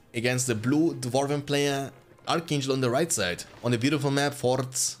side against the blue Dwarven player Archangel on the right side. On the beautiful map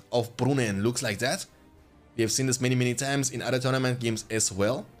Forts of Brunnen, looks like that. We have seen this many times in other tournament games as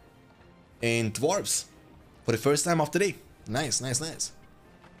well. And dwarves for the first time of the day. Nice.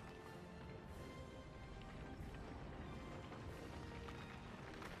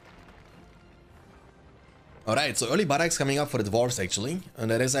 Alright, so early barracks coming up for the dwarves actually. On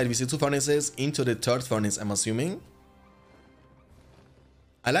the other side we see 2 furnaces into the 3rd furnace, I'm assuming.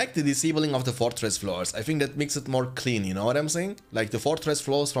 I like the disabling of the fortress floors. I think that makes it more clean, you know what I'm saying? Like the fortress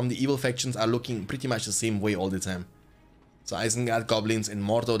floors from the evil factions are looking pretty much the same way all the time. So Isengard, Goblins and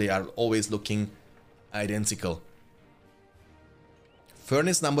Mordor, they are always looking identical.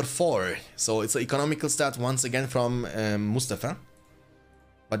 Furnace number 4. So it's an economical start once again from Mustafa.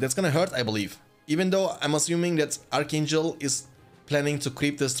 But that's gonna hurt, I believe. Even though I'm assuming that Archangel is planning to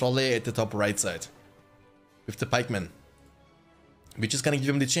creep the Strolley at the top right side with the pikemen, which is gonna give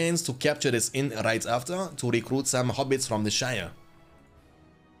him the chance to capture this inn right after to recruit some hobbits from the Shire.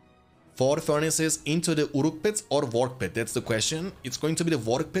 4 furnaces into the Uruk pit or Work pit, that's the question. It's going to be the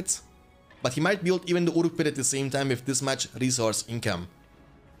Work pit, but he might build even the Uruk pit at the same time with this much resource income.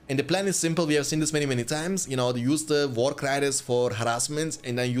 And the plan is simple, we have seen this many times, you know, to use the Wark Riders for harassment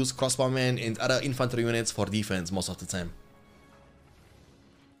and then use crossbowmen and other infantry units for defense most of the time.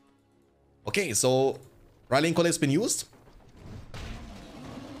 Okay, so Rallying Call has been used.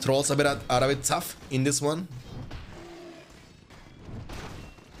 Trolls are a bit tough in this one.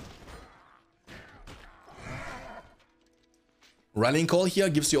 Rallying Call here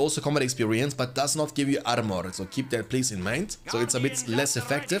gives you also combat experience, but does not give you armor, so keep that please in mind. So it's a bit less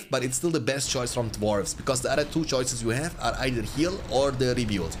effective, but it's still the best choice from dwarves, because the other 2 choices you have are either heal or the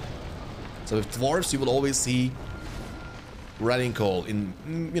rebuild. So with dwarves you will always see Rallying Call in,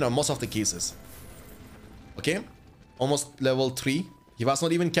 you know, most of the cases. Okay, almost level 3. He was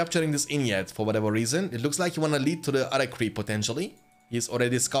not even capturing this inn yet for whatever reason. It looks like he wanna lead to the other creep potentially. He's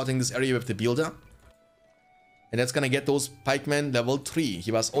already scouting this area with the builder. And that's gonna get those pikemen level 3.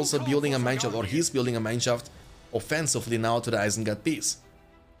 He was also building a mineshaft, or he's building a mineshaft offensively now to the Isengard base.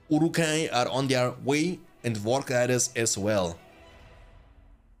 Urukai are on their way and Wark Riders as well.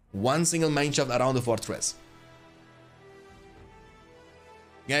 1 single mineshaft around the fortress.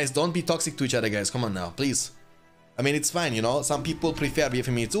 Guys, don't be toxic to each other, guys. Come on now, please. I mean, it's fine, you know. Some people prefer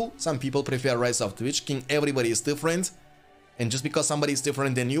BFME2, some people prefer Rise of the Witch King. Everybody is different. And just because somebody is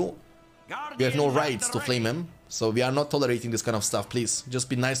different than you, we have no rights to flame him. So we are not tolerating this kind of stuff, please. Just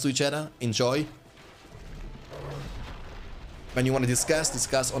be nice to each other, enjoy. When you want to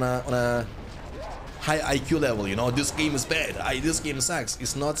discuss on a high IQ level, you know, this game is bad, this game sucks.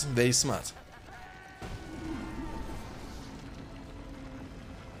 It's not very smart.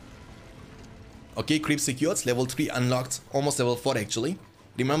 Okay, creep secured, level 3 unlocked, almost level 4 actually.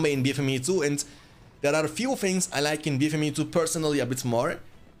 Remember in BFME2, and There are a few things I like in BFME2 personally a bit more.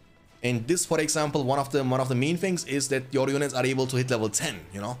 And this, for example, one of the main things is that your units are able to hit level 10,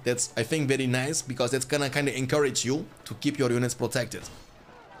 you know. That's, I think, very nice, because that's gonna kind of encourage you to keep your units protected.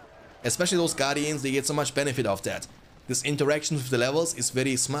 Especially those Guardians, they get so much benefit of that. This interaction with the levels is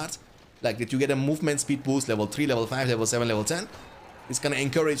very smart. Like that you get a movement speed boost, level 3, level 5, level 7, level 10. It's gonna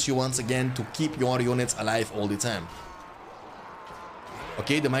encourage you once again to keep your units alive all the time.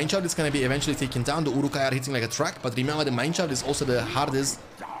 Okay, the mineshaft is gonna be eventually taken down. The Urukai are hitting like a truck, but remember the mineshaft is also the hardest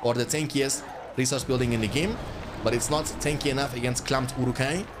or the tankiest resource building in the game, but it's not tanky enough against clumped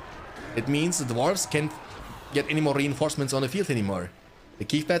Urukai. It means the dwarves can't get any more reinforcements on the field anymore. The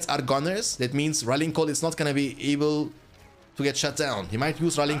cave pads are gunners. That means Rallying Call is not gonna be able to get shut down. He might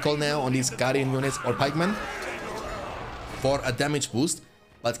use Rallying Call now on these Guardian units or pikemen for a damage boost,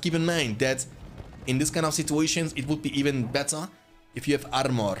 but keep in mind that in this kind of situations it would be even better if you have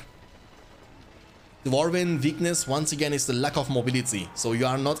armor. The Dwarven weakness once again is the lack of mobility, so you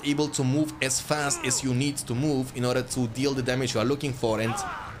are not able to move as fast as you need to move in order to deal the damage you are looking for. And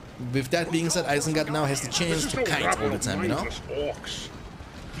with that being said, Isengard now has the chance to kite all the time, you know? Orcs.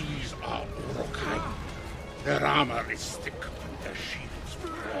 These are Urukai. Their armor is thick, their shields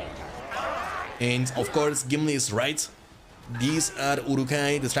broad. And of course, Gimli is right. These are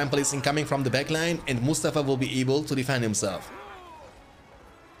Urukai. The trample is incoming from the backline, and Mustafa will be able to defend himself.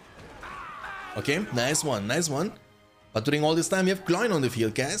 Okay, nice one, nice one. But during all this time, we have Gloin on the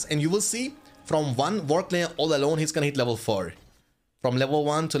field, guys. And you will see, from one Warg layer all alone, he's gonna hit level 4. From level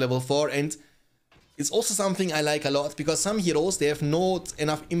 1 to level 4. And it's also something I like a lot, because some heroes, they have not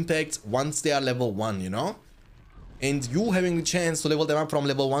enough impact once they are level 1, you know? And you having the chance to level them up from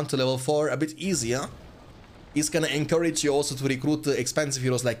level 1 to level 4 a bit easier is gonna encourage you also to recruit expensive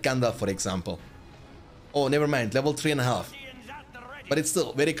heroes like Gandalf, for example. Oh, never mind, level 3.5. But it's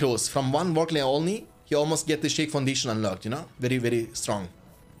still very close. From one Warg layer only, you almost get the Shake Foundation unlocked, you know? Very, very strong.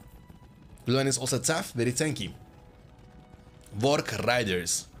 Gloin is also tough, very tanky. Warg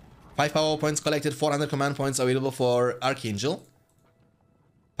Riders. 5 power points collected, 400 command points available for Archangel.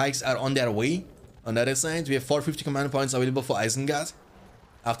 Pikes are on their way. On the other side, we have 450 command points available for Isengard.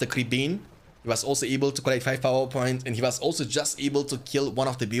 After Kribin, he was also able to collect 5 power points, and he was also just able to kill one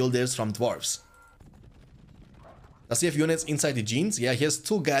of the builders from dwarves. Does he have units inside the genes? Yeah, he has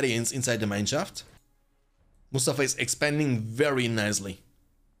 2 Guardians inside the mineshaft. Mustafa is expanding very nicely.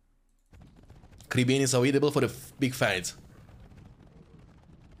 Kribin is available for the big fight.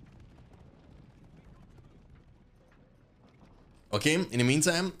 Okay, in the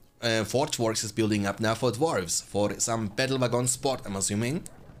meantime, Forge Works is building up now for dwarves. For some battle wagon sport, I'm assuming.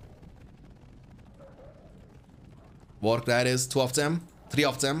 Warg Riders, 2 of them, 3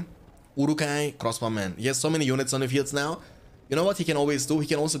 of them. Urukai, crossbowman. He has so many units on the fields now. You know what he can always do? He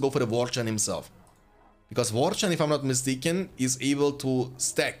can also go for the Warchan himself. Because Warchan, if I'm not mistaken, is able to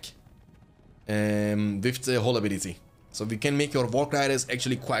stack with the whole ability. So we can make your Warg Riders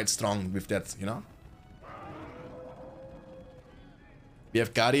actually quite strong with that, you know? We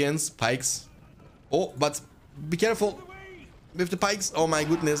have Guardians, Pikes. Oh, but be careful with the Pikes. Oh my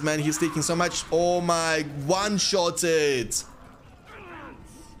goodness, man, he's taking so much. Oh my, one-shotted.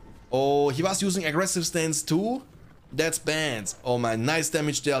 Oh, he was using aggressive stance too? That's bad. Oh my, nice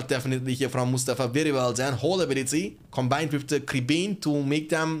damage dealt definitely here from Mustafa. Very well done. Whole ability combined with the Kribin to make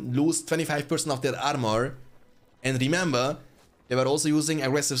them lose 25% of their armor. And remember, they were also using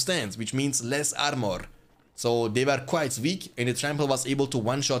aggressive stance, which means less armor. So they were quite weak, and the trample was able to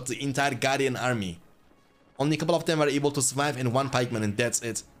one-shot the entire Guardian army. Only a couple of them were able to survive, and 1 pikeman, and that's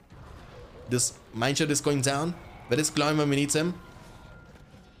it. This mineshaft is going down. Where is Gloin when we need him?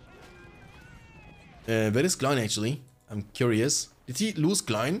 Where is Gloin actually? I'm curious. Did he lose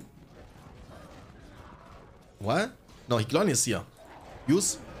Gloin? What? No, Gloin is here.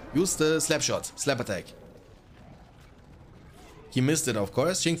 Use the slap shot, slap attack. He missed it, of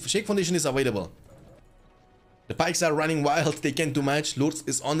course. Shake Foundation is available. The pikes are running wild, they can't do much. Lurtz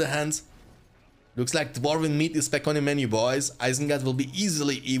is on the hand. Looks like Dwarven meat is back on the menu, boys. Isengard will be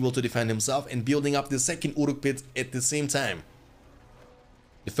easily able to defend himself and building up the second Uruk pit at the same time.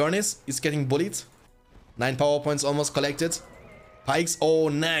 The furnace is getting bullied. 9 power points almost collected. Pikes, oh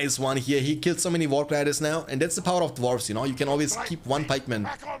nice one here. He killed so many Warg Riders now, and that's the power of dwarves, you know. You can always keep 1 pikeman.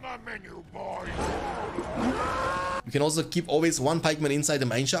 Back on the menu, boys. You can also keep always 1 pikeman inside the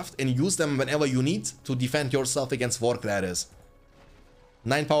mineshaft and use them whenever you need to defend yourself against Warg Riders.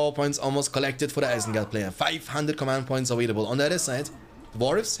 9 power points almost collected for the Isengard player. 500 command points available. On the other side,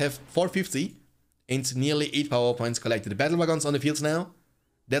 dwarves have 450 and nearly 8 power points collected. The battle wagons on the fields now.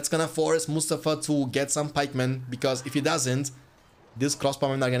 That's gonna force Mustafa to get some pikemen, because if he doesn't, these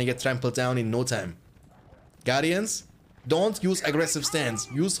crossbowmen are gonna get trampled down in no time. Guardians, don't use aggressive stance.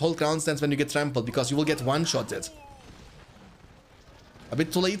 Use hold ground stance when you get trampled because you will get one-shotted. A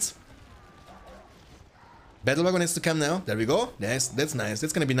bit too late. Battle wagon has to come now. There we go. Yes, that's nice.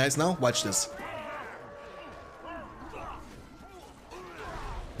 That's gonna be nice now. Watch this.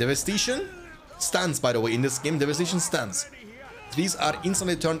 Devastation stuns, by the way, in this game. Devastation stuns. These are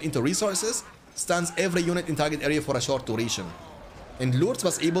instantly turned into resources. Stuns every unit in target area for a short duration. And Lourdes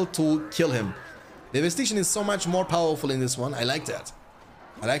was able to kill him. Devastation is so much more powerful in this one. I like that.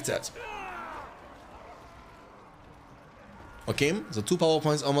 I like that. Okay, so 2 power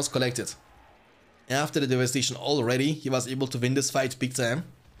points almost collected. After the devastation already, he was able to win this fight big time.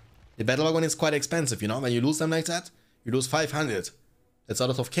 The battle wagon is quite expensive, you know. When you lose them like that, you lose 500. That's a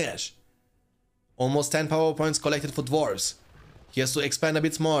lot of cash. Almost 10 power points collected for dwarves. He has to expand a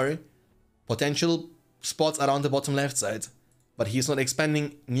bit more. Potential spots around the bottom left side. But he's not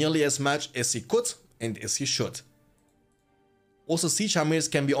expanding nearly as much as he could and as he should. Also, siege hammers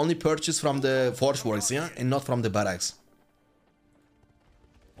can be only purchased from the forge works, yeah, and not from the barracks.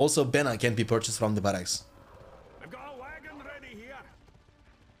 Also, banner can be purchased from the barracks. I've got a wagon ready here.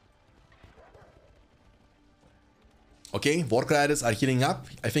 Okay, Warcry riders are healing up.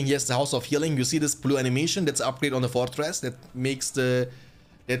 I think he has the House of Healing. You see this blue animation? That's an upgrade on the fortress. That makes the...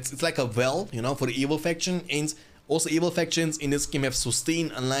 It's like a well, you know, for the evil faction. And also evil factions in this game have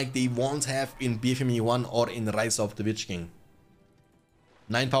sustain, unlike they won't have in BFME 1 or in Rise of the Witch King.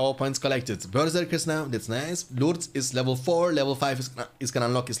 9 power points collected. Berserkers now, that's nice. Lourdes is level 4. Level 5 is gonna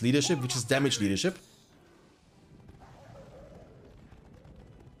unlock his leadership, which is damage leadership.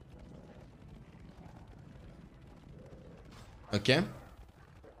 Okay.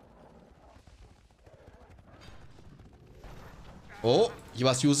 Oh, he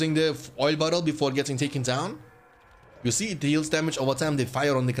was using the oil barrel before getting taken down. You see, it deals damage over time. They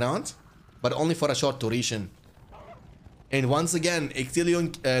fire on the ground, but only for a short duration. And once again,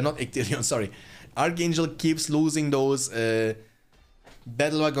 Archangel keeps losing those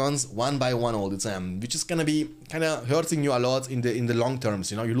battle wagons one by one all the time, which is gonna be kind of hurting you a lot in the long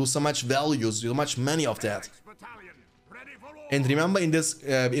terms. You know, you lose so much values, so much money of that. And remember, in this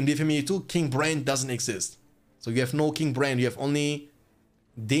in BFME2, King Brand doesn't exist, so you have no King Brand. You have only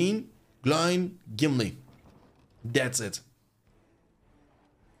Dane, Gloin, Gimli. That's it.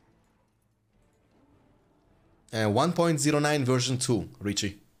 1.09 version 2,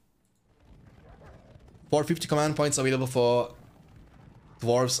 Richie. 450 command points available for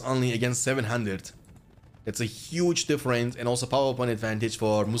dwarves only against 700. That's a huge difference, and also power point advantage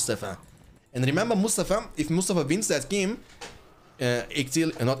for Mustafa. And remember, Mustafa, if Mustafa wins that game, my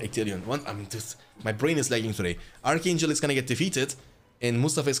brain is lagging today. Archangel is gonna get defeated, and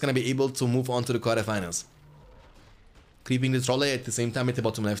Mustafa is gonna be able to move on to the quarterfinals. Creeping the trolley at the same time at the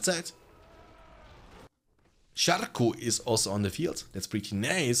bottom left side. Sharku is also on the field. That's pretty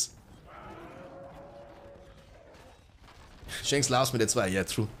nice. Shanks loves me, that's why. Yeah,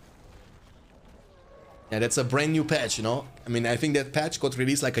 true. Yeah, that's a brand new patch, you know. I mean, I think that patch got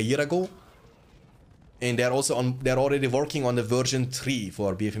released like a year ago. And they're already working on the version 3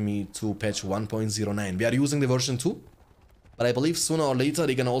 for BFME2 patch 1.09. We are using the version 2, but I believe sooner or later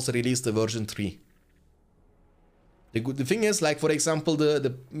they're gonna also release the version 3. The thing is, like, for example,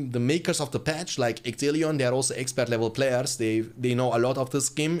 the makers of the patch, like Ectelion, they are also expert level players. They know a lot of this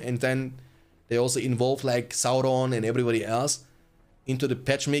game, and then they also involve like Sauron and everybody else into the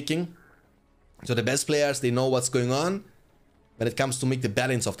patch making. So the best players, they know what's going on when it comes to make the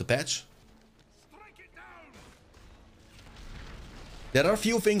balance of the patch. There are a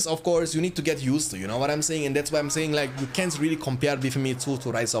few things, of course, you need to get used to, you know what I'm saying? And that's why I'm saying, like, you can't really compare BFME2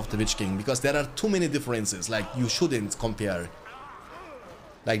 to Rise of the Witch King, because there are too many differences. Like, you shouldn't compare.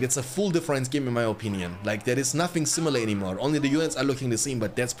 Like, that's a full different game in my opinion. Like, there is nothing similar anymore. Only the units are looking the same,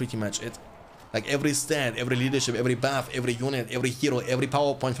 but that's pretty much it. Like, every stat, every leadership, every buff, every unit, every hero, every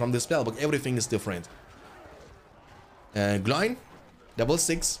power point from the spellbook, everything is different. Gloin, level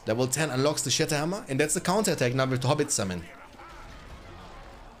 6, level 10 unlocks the Shatterhammer, and that's the counter attack now with the Hobbit summon.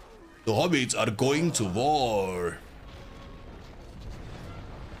 The Hobbits are going to war.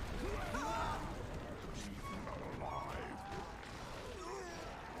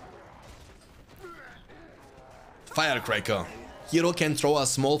 Firecracker. Hero can throw a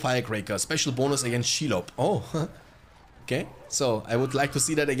small firecracker. Special bonus against Shelob. Oh, okay. So I would like to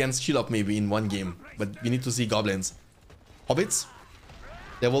see that against Shelob maybe in one game. But we need to see goblins. Hobbits.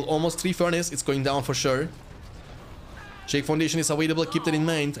 Level almost 3 furnace. It's going down for sure. Shake Foundation is available, keep that in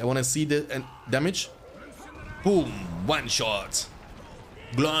mind. I want to see the damage. Boom, one shot.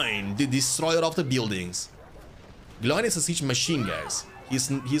 Gloin, the destroyer of the buildings. Gloin is a siege machine, guys.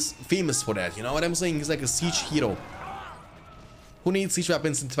 He's famous for that, you know what I'm saying? He's like a siege hero. Who needs siege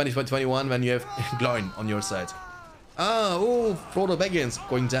weapons in 2021 when you have Gloin on your side? Ah, oh, Frodo Baggins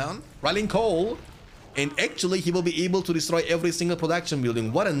going down. Rallying Cole. And actually, he will be able to destroy every single production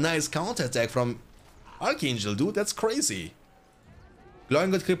building. What a nice counterattack from Archangel, dude. That's crazy. Gloin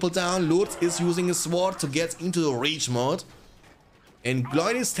got crippled down. Lourdes is using his sword to get into the rage mode. And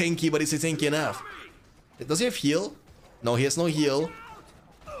Gloin is tanky, but is he tanky enough? Does he have heal? No, he has no heal.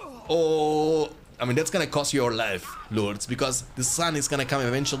 Oh, I mean, that's gonna cost you your life, Lourdes, because the sun is gonna come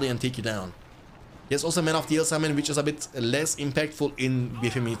eventually and take you down. There's also Man of Steel summon, which is a bit less impactful in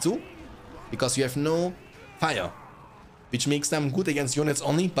BFME2, because you have no fire, which makes them good against units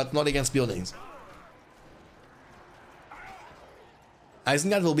only, but not against buildings.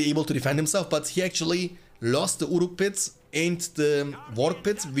 Isengard will be able to defend himself, but he actually lost the Uruk pits and the Warg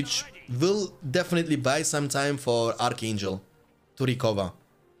pits, which will definitely buy some time for Archangel to recover.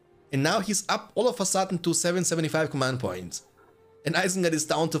 And now he's up all of a sudden to 775 command points. And Isengard is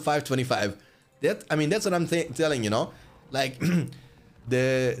down to 525. I mean, that's what I'm telling, you know? Like,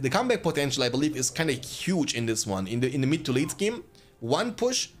 the comeback potential, I believe, is kind of huge in this one. In the mid to late game, one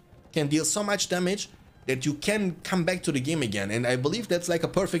push can deal so much damage that you can come back to the game again. And I believe that's like a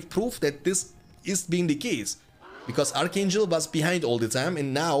perfect proof that this is being the case. Because Archangel was behind all the time,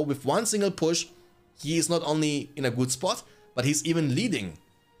 and now with one single push, he is not only in a good spot, but he's even leading.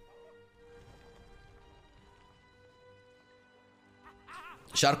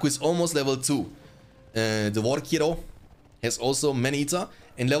 Sharku is almost level 2. The Warg hero has also Man-Eater,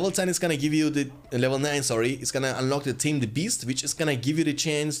 and level 10 is gonna give you the level 9, sorry, it's gonna unlock the Tame the Beast, which is gonna give you the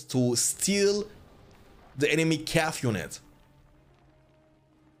chance to steal the enemy calf unit.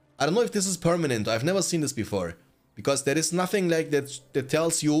 I don't know if this is permanent. I've never seen this before, because there is nothing like that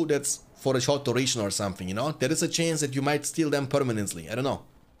tells you that's for a short duration or something, you know? There is a chance that you might steal them permanently. I don't know.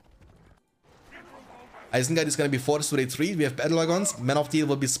 Isengard is going to be forced to retreat. We have Battle Wagons. Man of Steel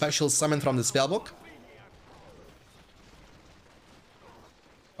will be special summoned from the spellbook.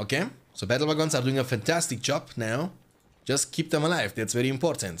 Okay, so Battle Wagons are doing a fantastic job now. Just keep them alive. That's very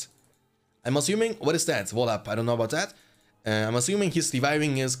important. I'm assuming... What is that? Wall up. I don't know about that. I'm assuming he's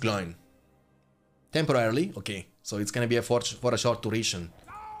reviving his Gloin. Temporarily. Okay, so it's going to be for a short duration.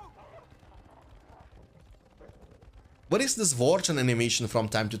 What is this war chant animation from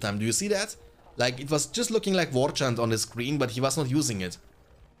time to time? Do you see that? Like, it was just looking like war chant on the screen, but he was not using it.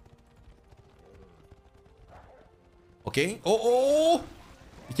 Okay. Oh!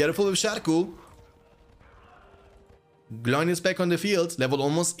 Be careful with Sharku. Gloin is back on the field. Level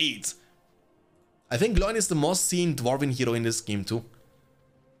almost 8. I think Gloin is the most seen Dwarven hero in this game too.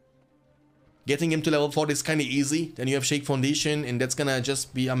 Getting him to level 4 is kinda easy. Then you have Shake Foundation, and that's gonna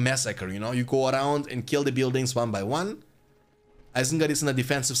just be a massacre, you know? You go around and kill the buildings one by one. Isengard is in a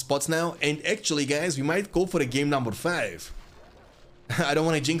defensive spot now, and actually, guys, we might go for a game number 5. I don't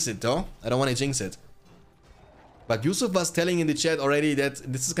want to jinx it, though. I don't want to jinx it. But Yusuf was telling in the chat already that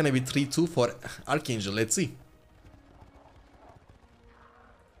this is going to be 3-2 for Archangel. Let's see.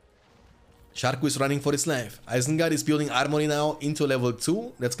 Sharku is running for his life. Isengard is building armory now into level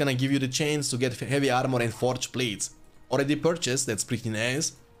 2. That's going to give you the chance to get heavy armor and forge blades. Already purchased. That's pretty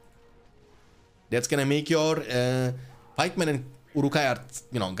nice. That's going to make your pikemen and Urukai are,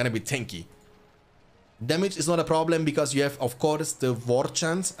 you know, gonna be tanky. Damage is not a problem because you have, of course, the war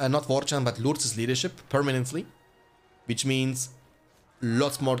chant, not war chant, but Lourdes' leadership permanently, which means a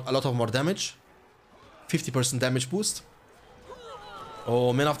lot of more damage. 50% damage boost.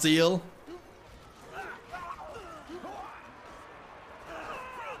 Oh, Man of Steel.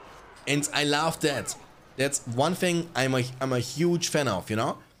 And I love that. That's one thing I'm a huge fan of, you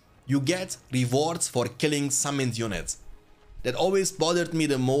know? You get rewards for killing summoned units. That always bothered me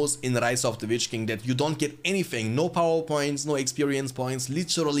the most in Rise of the Witch King, that you don't get anything, no power points, no experience points,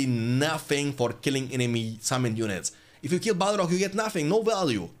 literally nothing for killing enemy summoned units. If you kill Balrog, you get nothing, no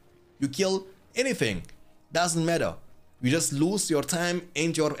value. You kill anything, doesn't matter. You just lose your time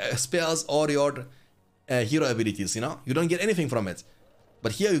and your spells or your hero abilities, you know? You don't get anything from it.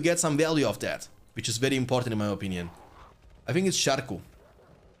 But here you get some value of that, which is very important in my opinion. I think it's Sharku.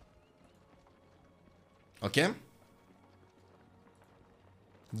 Okay.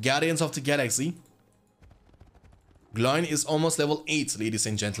 Guardians of the Galaxy. Gloin is almost level 8, ladies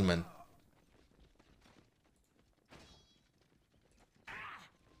and gentlemen.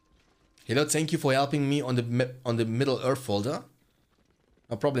 Hello, thank you for helping me on the Middle Earth folder.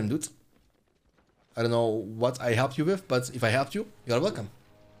 No problem, dude. I don't know what I helped you with, but if I helped you, you're welcome.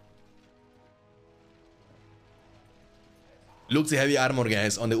 Look, the heavy armor,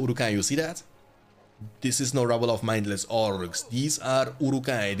 guys, on the Urukai, you see that? This is no rabble of mindless orcs. These are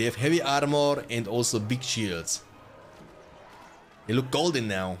Urukai. They have heavy armor and also big shields. They look golden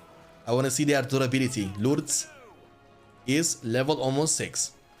now. I want to see their durability. Lourdes is level almost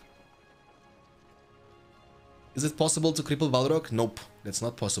 6. Is it possible to cripple Balrog? Nope, that's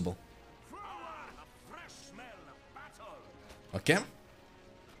not possible. Okay.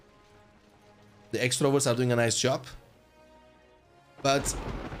 The extroverts are doing a nice job. But...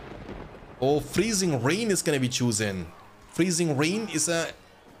 oh, Freezing Rain is gonna be chosen. Freezing Rain is a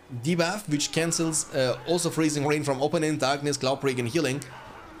debuff which cancels also Freezing Rain from Opponent, Darkness, Cloud Break and Healing.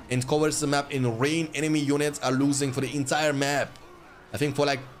 And covers the map in rain. Enemy units are losing for the entire map. I think for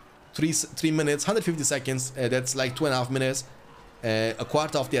like 3 minutes, 150 seconds. That's like 2.5 minutes. A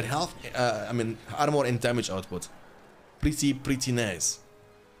quarter of their health, I mean armor and damage output. Pretty nice.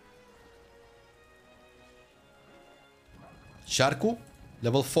 Sharku,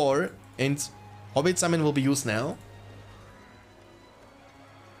 level 4. And Hobbit Summon will be used now.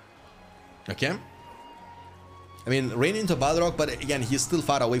 Okay. I mean, rain into Balrog, but again, he's still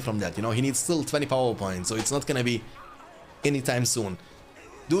far away from that, you know? He needs still 20 power points, so it's not gonna be anytime soon.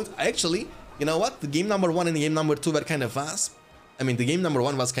 Dude, actually, you know what? The game number 1 and the game number 2 were kind of fast. I mean, the game number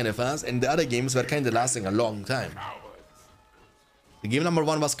 1 was kind of fast, and the other games were kind of lasting a long time. The game number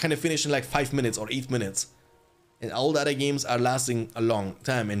 1 was kind of finished in like 5 minutes or 8 minutes. And all the other games are lasting a long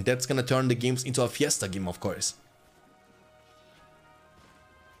time, and that's gonna turn the games into a fiesta game, of course.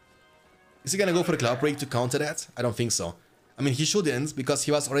 Is he gonna go for a Cloud Break to counter that? I don't think so. I mean, he shouldn't, because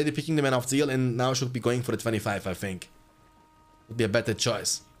he was already picking the Man of Steel and now should be going for the 25, I think. Would be a better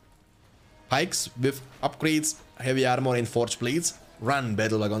choice. Pikes with upgrades, heavy armor and forged blades. Run,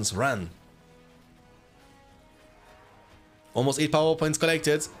 Battle Wagons, run. Almost 8 power points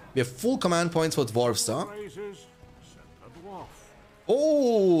collected. We have full command points for dwarves, though.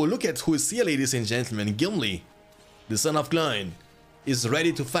 Oh, look at who is here, ladies and gentlemen. Gimli, the son of Gloin, is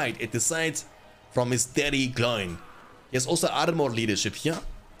ready to fight at the side from his daddy Gloin. He has also armor leadership here.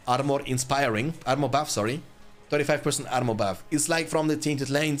 Armor inspiring. Armor buff, sorry. 35% armor buff. It's like from the Tainted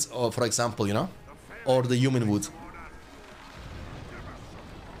Lands, or for example, you know? Or the Human Wood.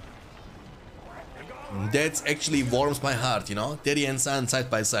 That actually warms my heart, you know? Daddy and son side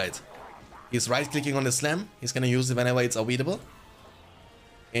by side. He's right-clicking on the slam. He's gonna use it whenever it's available.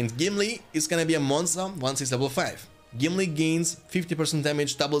 And Gimli is gonna be a monster once he's level 5. Gimli gains 50%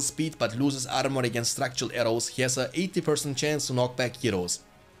 damage, double speed, but loses armor against structural arrows. He has a 80% chance to knock back heroes.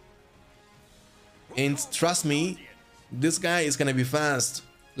 And trust me, this guy is gonna be fast.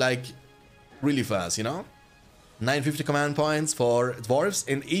 Like, really fast, you know? 950 command points for dwarves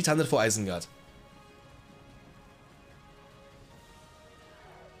and 800 for Isengard.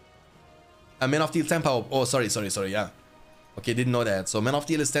 A Man of Steel 10 power... oh, sorry, yeah. Okay, didn't know that. So Man of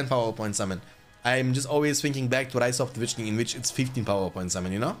Steel is 10 power point summon. I'm just always thinking back to Rise of the Witch King, in which it's 15 power point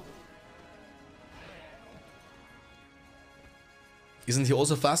summon, you know? Isn't he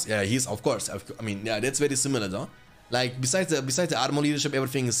also fast? Yeah, he's, of course. I mean, yeah, that's very similar though. Like, besides the armor leadership,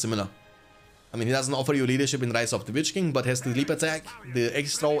 everything is similar. I mean, he doesn't offer you leadership in Rise of the Witch King, but has the leap attack, the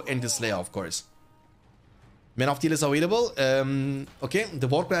extra, and the Slayer, of course. Man of Steel is available. Okay, the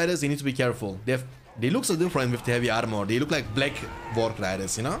Warg Riders, they need to be careful. They look so different with the heavy armor. They look like black Warg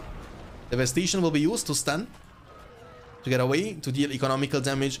Riders, you know? Devastation will be used to stun, to get away, to deal economical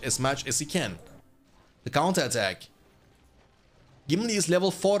damage as much as he can. The counter attack. Gimli is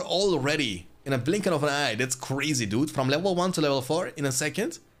level 4 already, in a blink of an eye. That's crazy, dude. From level 1 to level 4 in a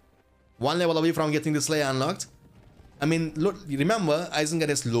second. 1 level away from getting the Slayer unlocked. I mean, look, remember, Isengard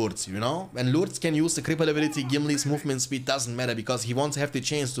has Lords, you know? When Lords can use the cripple ability, Gimli's movement speed doesn't matter because he won't have the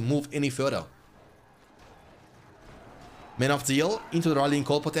chance to move any further. Man of Steel into the Rallying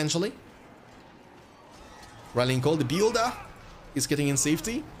Call potentially. Rallying Call, the builder is getting in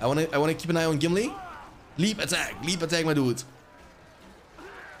safety. I wanna keep an eye on Gimli. Leap attack, my dude.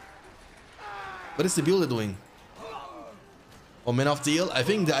 What is the builder doing? Oh, Man of Steel. I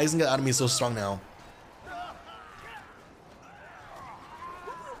think the Isengard army is so strong now.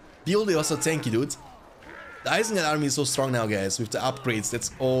 Builder was so tanky, dude. The Isengard army is so strong now, guys, with the upgrades.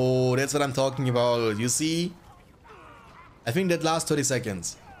 That's what I'm talking about. You see? I think that lasts 30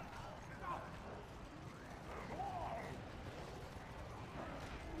 seconds.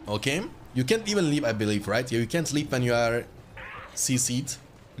 Okay. You can't even leap, I believe, right? Yeah, you can't leap when you are CC'd.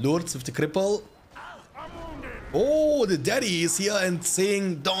 Lords with the cripple. Oh, the daddy is here and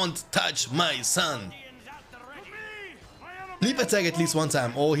saying, "Don't touch my son." Leap attack at least one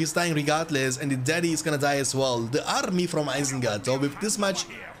time. Oh, he's dying regardless, and the daddy is gonna die as well. The army from Isengard, so with this much...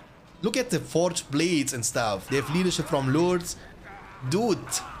 Look at the forged blades and stuff. They have leadership from Lords. Dude,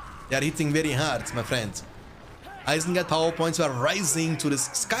 They are hitting very hard, my friend. Isengard power points are rising to the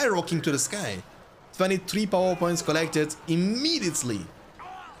skyrocketing to the sky. 23 power points collected immediately.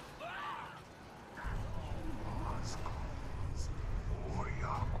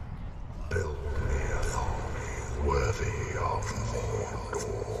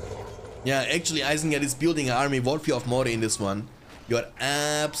 Yeah, actually Isengard is building an army worthy of Mori in this one. You are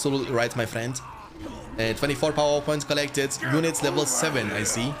absolutely right, my friend. 24 power points collected. Units level 7, I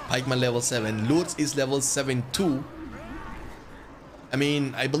see. Pikeman level 7. Lutz is level 7 too. I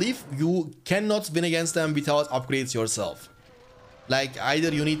mean, I believe you cannot win against them without upgrades yourself. Like, either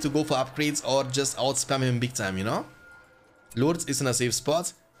you need to go for upgrades or just outspam him big time, you know? Lutz is in a safe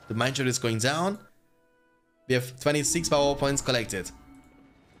spot. The Mindshare is going down. We have 26 power points collected.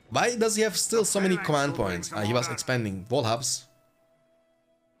 Why does he have still so many command points? He was expanding wall hubs.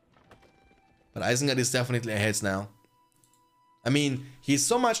 But Isengard is definitely ahead now. I mean, he's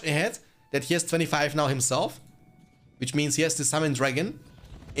so much ahead that he has 25 now himself. Which means he has the Summon Dragon.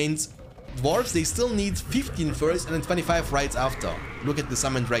 And Dwarves, they still need 15 first and then 25 right after. Look at the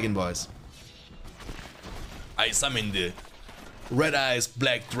Summon Dragon, boys. I summon the Red Eyes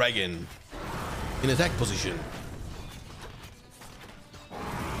Black Dragon. In attack position.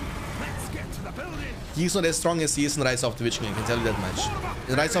 He's not as strong as he is in Rise of the Witch King, I can tell you that much.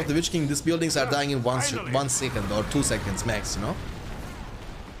 In Rise of the Witch King, these buildings are dying in 1 second or 2 seconds max, you know?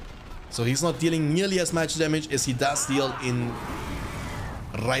 So he's not dealing nearly as much damage as he does deal in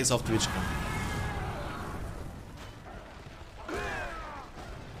Rise of the Witch King.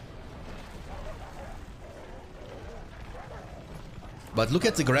 But look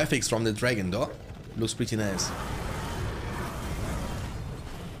at the graphics from the dragon though. Looks pretty nice.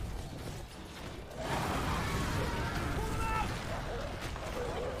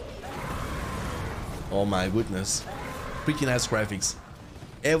 Oh my goodness. Pretty nice graphics.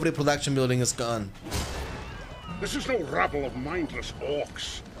 Every production building is gone. This is no rabble of mindless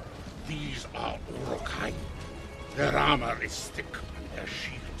orcs. These are Urukai. Their armor is thick and their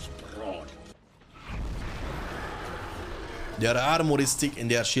shields broad. Their armor is thick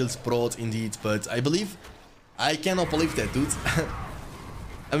and their shields broad indeed, but I cannot believe that, dude.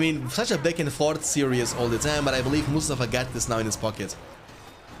 I mean, such a back and forth series all the time, but I believe Mustafa got this now in his pocket.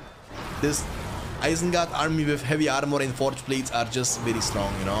 This Isengard army with heavy armor and forge plates are just very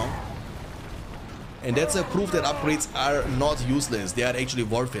strong, you know. And that's a proof that upgrades are not useless, they are actually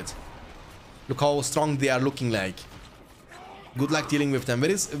worth it. Look how strong they are looking like. Good luck dealing with them. Where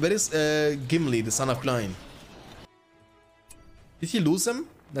is Gimli, the son of Klein? Did he lose them?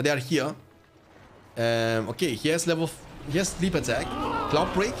 No, they are here. Okay, he has sleep attack,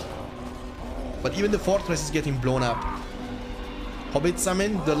 cloud break. But even the fortress is getting blown up. Hobbit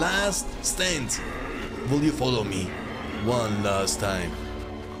summon, the last stand. Will you follow me? One last time.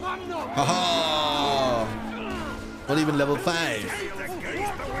 Haha! Not even level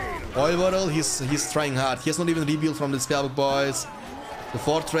 5. Oil he's trying hard. He has not even rebuilt from the spellbook, boys. The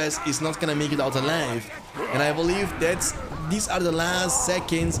fortress is not gonna make it out alive. And I believe that these are the last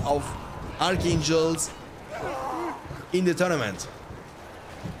seconds of Archangels in the tournament.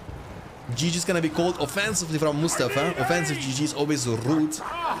 GG is gonna be called offensively from Mustafa. Offensive GG is always rude.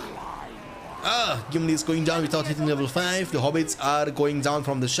 Gimli is going down without hitting level 5. The hobbits are going down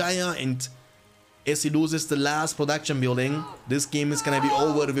from the Shire, and as he loses the last production building, this game is gonna be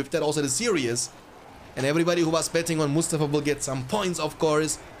over with that also the series. And everybody who was betting on Mustafa will get some points, of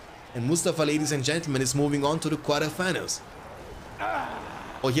course. And Mustafa, ladies and gentlemen, is moving on to the quarterfinals.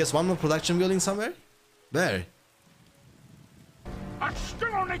 Oh, he has one more production building somewhere? Where?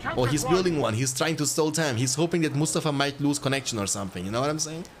 Oh, he's building one. He's trying to stall time. He's hoping that Mustafa might lose connection or something. You know what I'm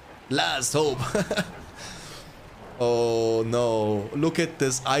saying? Last hope. Oh no. Look at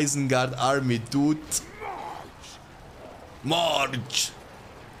this Isengard army, dude. March.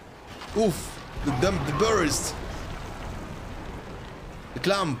 Oof. The burst. The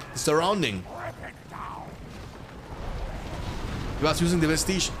clump. The surrounding. He was using the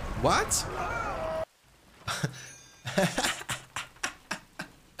vestige. What?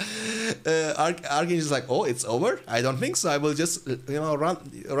 Archangel is like, oh, it's over? I don't think so. I will just, you know, run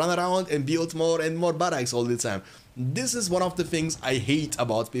around and build more and more barracks all the time. This is one of the things I hate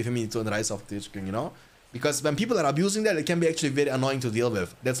about BFME2 and Rise of the Witch King, you know? Because when people are abusing that, it can be actually very annoying to deal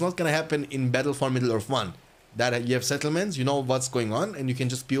with. That's not gonna happen in Battle for Middle-earth 1. That you have settlements, you know what's going on, and you can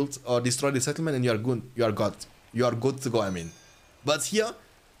just build or destroy the settlement and you are good. You are good to go, I mean. But here,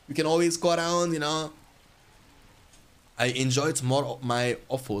 you can always go around, you know. I enjoyed more my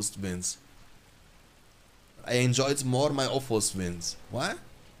off-host wins. What?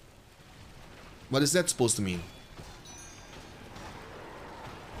 What is that supposed to mean?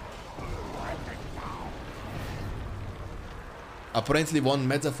 Apparently one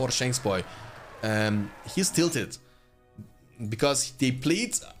meta for Shanks boy. He's tilted because they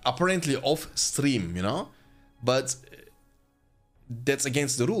played apparently off stream, you know, but that's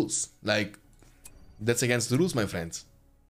against the rules. Like, that's against the rules, my friends.